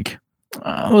being like,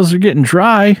 those are getting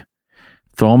dry.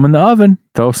 Throw them in the oven.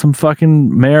 Throw some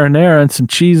fucking marinara and some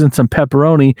cheese and some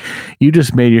pepperoni. You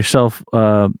just made yourself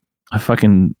a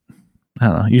fucking, I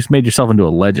don't know. You just made yourself into a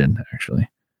legend, actually.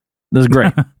 This is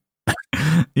great.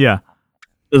 Yeah.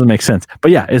 Doesn't make sense.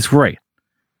 But yeah, it's great.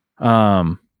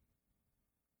 Bagel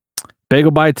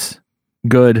bites,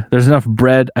 good. There's enough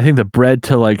bread. I think the bread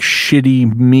to like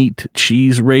shitty meat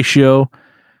cheese ratio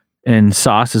and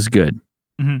sauce is good.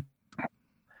 Mm-hmm.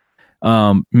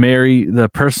 Marry the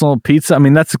personal pizza. I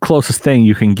mean, that's the closest thing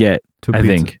you can get, I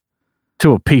think,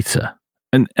 to a pizza.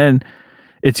 And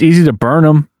it's easy to burn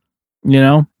them,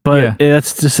 but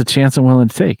that's just a chance I'm willing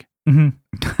to take. Mm-hmm.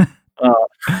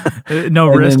 No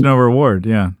risk, no reward.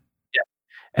 Yeah. Yeah.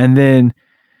 And then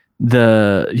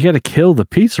you got to kill the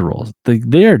pizza rolls. They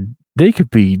could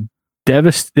be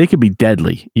they could be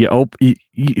deadly.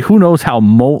 Who knows how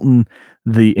molten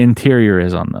the interior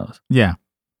is on those? Yeah.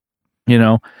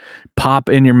 Pop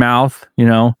in your mouth,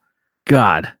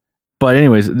 God. But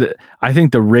anyways, I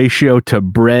think the ratio to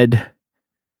bread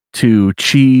to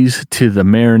cheese to the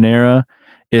marinara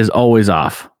is always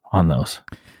off on those.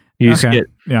 You just get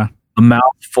a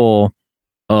mouthful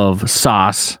of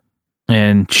sauce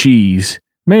and cheese,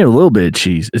 maybe a little bit of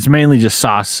cheese. It's mainly just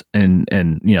sauce and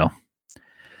I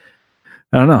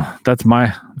don't know.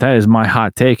 That is my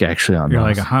hot take actually on You're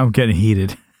those. like, I'm getting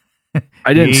heated.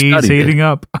 I didn't study heating it.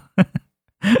 up. All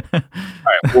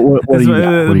right, what do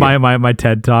you got? My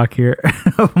TED talk here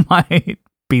of my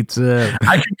pizza.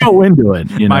 I could go into it,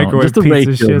 you know, Microwave just the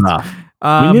pizza ratio shits. off.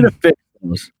 We need to fix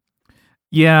those.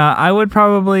 Yeah, I would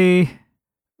probably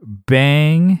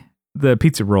bang the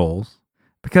pizza rolls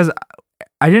because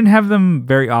I didn't have them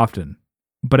very often,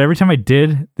 but every time I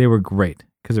did, they were great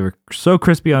because they were so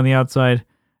crispy on the outside,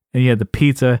 and you had the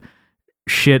pizza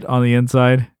shit on the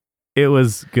inside. It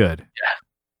was good.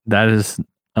 That is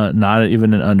not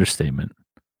even an understatement.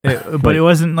 But it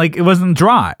wasn't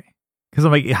dry because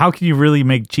I'm like, how can you really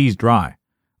make cheese dry?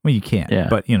 Well, you can't. Yeah.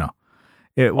 But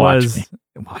it Watch was. me.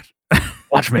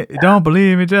 Watch me. Don't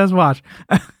believe me, just watch.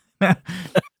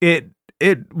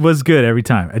 It was good every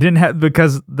time. I didn't have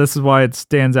because this is why it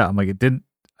stands out. I'm like,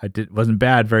 wasn't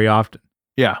bad very often.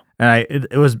 Yeah. And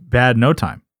it was bad no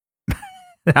time.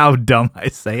 How dumb I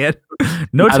say it.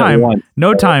 No I don't time. want-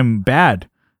 No time bad.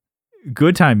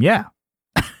 Good time, yeah.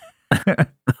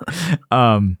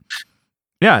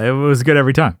 Yeah, it was good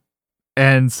every time.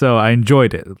 And so I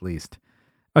enjoyed it at least.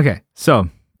 Okay, so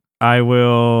I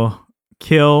will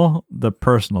kill the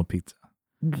personal pizza.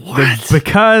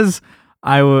 Because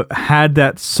I had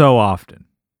that so often.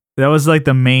 That was like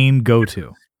the main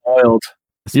go-to. Spoiled.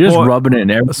 You're just rubbing it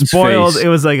in everyone's Spoiled. face. It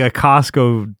was like a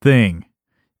Costco thing.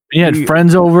 You had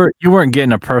friends over. You weren't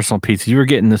getting a personal pizza. You were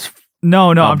getting this.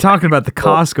 No, I'm talking about the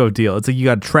Costco deal. It's like you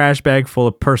got a trash bag full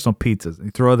of personal pizzas. And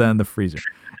you throw that in the freezer,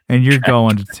 and you're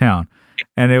going to town.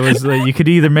 And it was like you could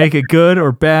either make it good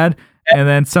or bad, and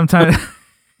then sometimes.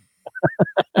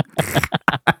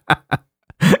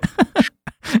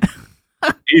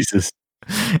 Jesus.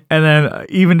 And then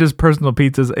even just personal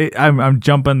pizzas. I'm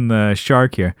jumping the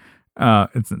shark here.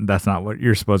 That's not what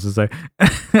you're supposed to say.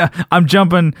 I'm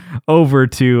jumping over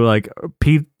to like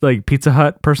Pizza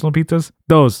Hut personal pizzas.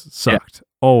 Those sucked. Yeah.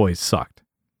 Always sucked.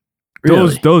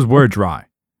 Really? Those were dry.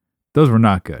 Those were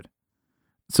not good.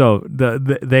 So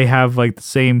they have like the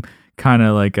same kind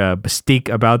of like a mystique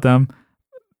about them,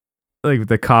 like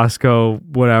the Costco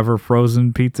whatever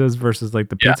frozen pizzas versus like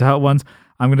the Pizza Hut ones.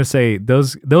 I'm gonna say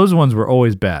those ones were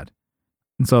always bad,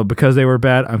 and so because they were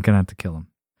bad, I'm gonna have to kill them.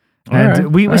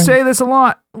 And we say this a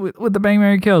lot with the Bang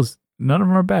Mary Kills. None of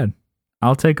them are bad.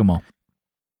 I'll take them all.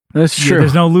 That's true.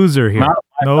 There's no loser here.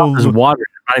 No water.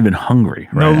 I'm not even hungry.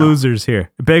 No losers here.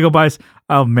 Bagel bites.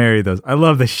 I'll marry those. I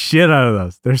love the shit out of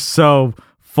those. They're so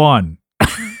fun.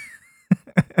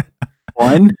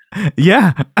 Fun?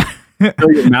 Yeah.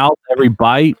 Fill your mouth every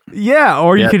bite. Yeah,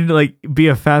 or you could like be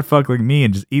a fat fuck like me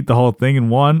and just eat the whole thing in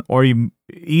one, or you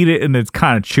eat it and it's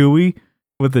kind of chewy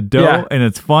with the dough and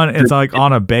it's fun. It's like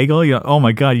on a bagel. Oh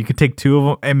my god, you could take two of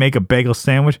them and make a bagel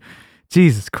sandwich.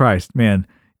 Jesus Christ, man,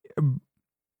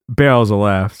 barrels of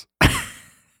laughs.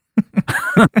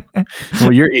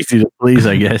 Well, you're easy to please,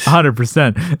 I guess.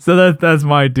 100%. So that's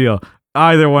my deal.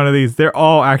 Either one of these, they're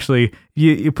all actually.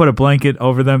 You put a blanket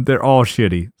over them, they're all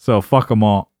shitty. So fuck them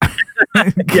all.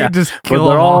 Just kill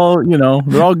them all.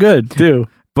 They're all good too.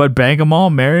 But bang them all,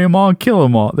 marry them all, and kill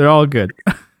them all. They're all good.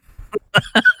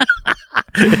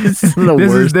 This is the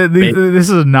worst. This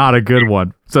is not a good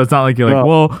one. So it's not like you're like,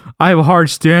 well, I have a hard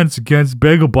stance against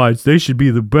bagel bites. They should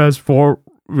be the best front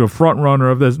runner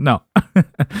of this. No,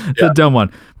 it's a dumb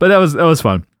one. But that was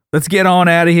fun. Let's get on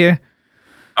out of here.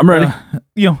 I'm ready.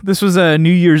 This was a New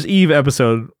Year's Eve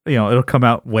episode. It'll come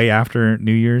out way after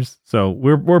New Year's. So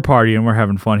we're partying. We're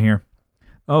having fun here.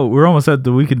 Oh, we're almost at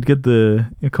we could get a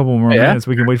couple more minutes.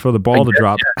 We can wait for the ball to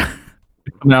drop.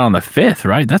 Coming out on the 5th,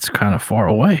 right? That's kind of far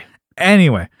away.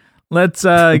 Anyway, let's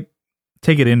take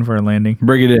it in for a landing.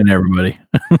 Bring it in, everybody.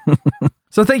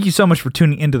 So thank you so much for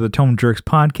tuning into the Tone Jerks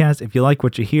podcast. If you like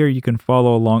what you hear, you can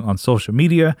follow along on social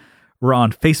media. We're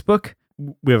on Facebook.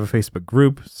 We have a Facebook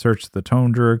group. Search the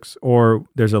Tone Jerks, or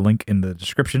there's a link in the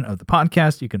description of the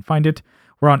podcast. You can find it.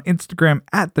 We're on Instagram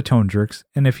at the Tone Jerks.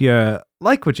 And if you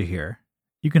like what you hear,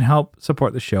 you can help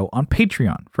support the show on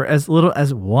Patreon for as little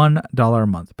as $1 a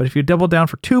month. But if you double down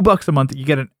for $2 a month, you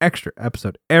get an extra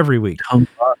episode every week. $2.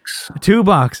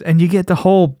 $2, and you get the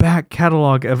whole back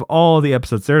catalog of all the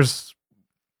episodes. There's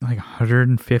like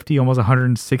 150, almost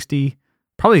 160,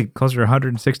 probably closer to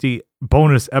 160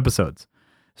 bonus episodes.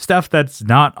 Stuff that's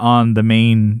not on the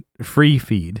main free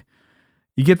feed.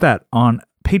 You get that on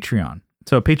Patreon.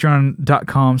 So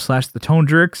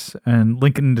patreon.com/theToneJerks, and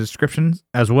link in the description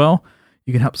as well.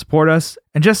 You can help support us.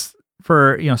 And just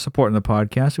for supporting the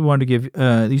podcast, we wanted to give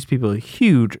these people a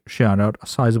huge shout out, a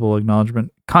sizable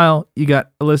acknowledgement. Kyle, you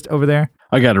got a list over there?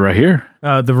 I got it right here.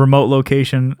 The remote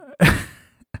location.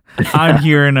 I'm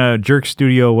here in Jerk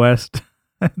Studio West,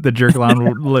 the Jerk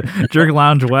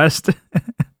Lounge West.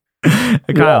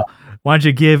 Kyle, why don't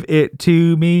you give it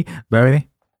to me, baby?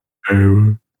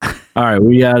 All right,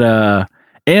 we got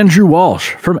Andrew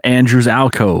Walsh from Andrew's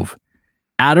Alcove,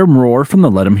 Adam Rohr from the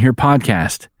Let 'Em Hear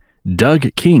podcast,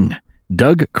 Doug King,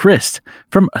 Doug Christ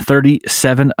from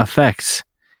 37 Effects.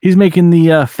 He's making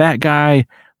the fat guy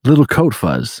little coat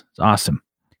fuzz. It's awesome.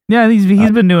 Yeah, he's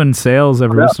been doing sales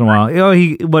every once in a while. Oh,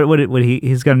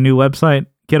 he's got a new website.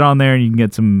 Get on there and you can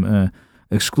get some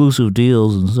exclusive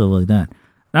deals and stuff like that.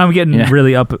 Now I'm getting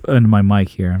really up into my mic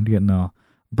here. I'm getting all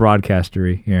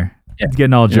broadcastery here. Yeah. It's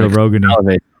getting all Joe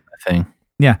Rogan-y. Thing.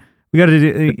 Yeah, we got to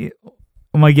do.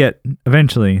 I want to get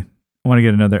eventually. I want to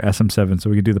get another SM7 so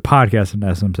we could do the podcast in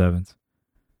SM7s.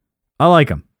 I like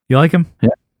them. You like them?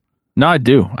 Yeah. No, I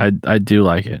do. I do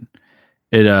like it.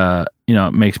 It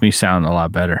it makes me sound a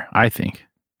lot better, I think.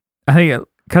 I think it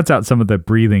cuts out some of the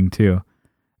breathing too.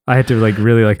 I have to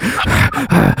really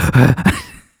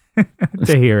to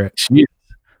hear it. Jeez.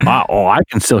 Oh, I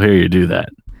can still hear you do that.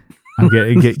 I'm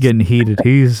getting heated.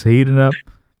 He's heating up.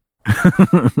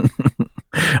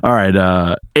 All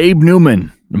right. Abe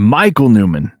Newman, Michael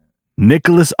Newman,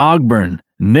 Nicholas Ogburn,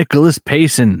 Nicholas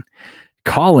Payson,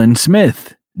 Colin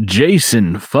Smith,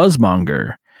 Jason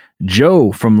Fuzzmonger,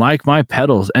 Joe from Like My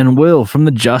Pedals, and Will from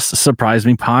the Just Surprise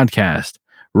Me podcast.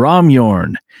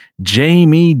 Ramyorn,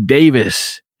 Jamie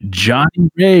Davis, Johnny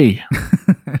Ray.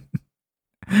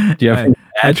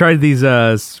 I tried these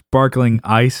sparkling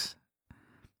ice.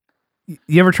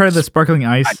 You ever tried the sparkling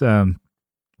ice? I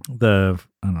don't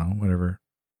know, whatever.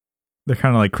 They're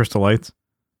kind of like Crystal Lights.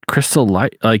 Crystal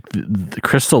Light, like the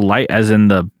Crystal Light, as in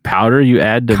the powder you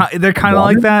add to. They're kind of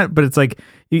like that, but it's like.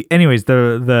 Anyways,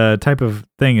 the type of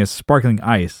thing is sparkling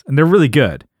ice, and they're really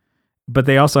good. But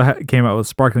they also came out with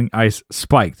sparkling ice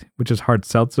spiked, which is hard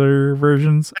seltzer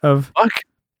versions of. Fuck.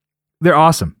 They're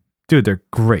awesome, dude. They're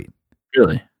great.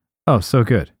 Really? Oh, so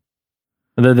good.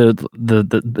 They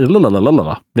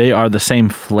are the same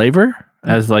flavor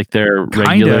as like their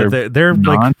regular. They're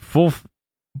like full.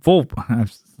 I'm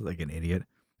like an idiot.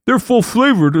 They're full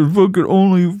flavored. They're fucking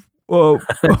only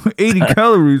 80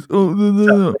 calories.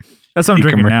 That's what I'm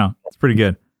drinking now. It's pretty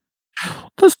good.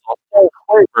 This is full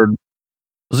flavored,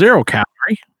 0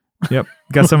 calorie. Yep,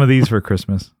 got some of these for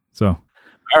Christmas. So,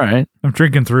 all right, I'm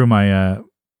drinking through my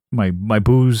my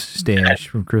booze stash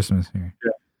from Christmas here.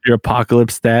 Yeah. Your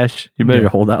apocalypse stash. You better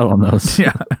hold out on those.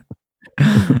 Yeah.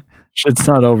 Shit's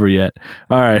not over yet.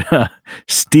 All right.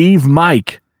 Steve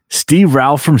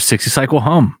Ralph from 60 Cycle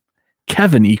Hum.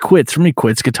 Kevin E. Quits from E.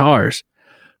 Quits Guitars.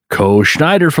 Co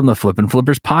Schneider from the Flippin'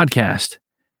 Flippers podcast.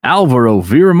 Alvaro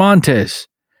Viramontes.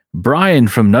 Brian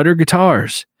from Nutter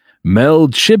Guitars. Mel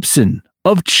Chipson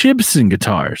of Chipson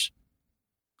Guitars.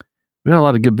 We got a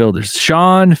lot of good builders.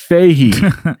 Sean Fahey.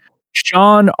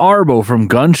 Sean Arbo from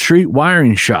Gun Street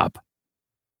Wiring Shop.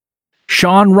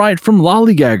 Sean Wright from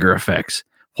Lollygagger Effects.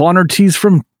 Juan Ortiz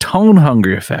from Tone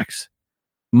Hungry Effects.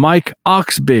 Mike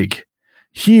Oxbig.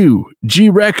 Hugh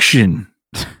G-Rection.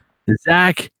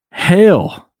 Zach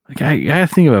Hale. I gotta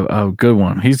think of a good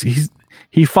one.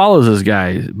 He follows those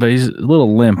guys, but he's a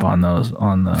little limp on those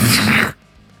on the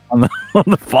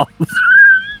follows.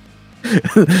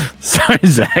 Sorry,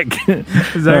 Zach.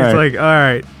 Zach's like, all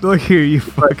right, look here, you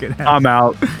fucking ass. I'm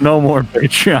out. No more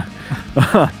Patreon.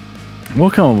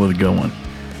 We'll come up with a good one.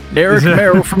 Eric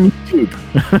Merrill from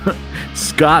YouTube.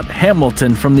 Scott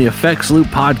Hamilton from the Effects Loop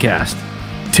podcast.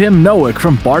 Tim Nowick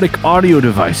from Bardic Audio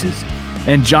Devices.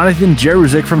 And Jonathan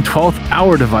Jeruzik from 12th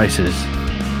Hour Devices.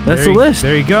 That's the list.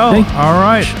 There you go. All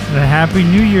right. Happy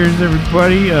New Year's,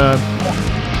 everybody.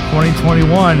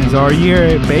 2021 is our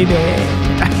year, baby.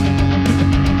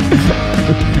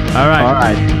 All right. All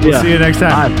right. We'll see you next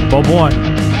time. Bye. Bye-bye.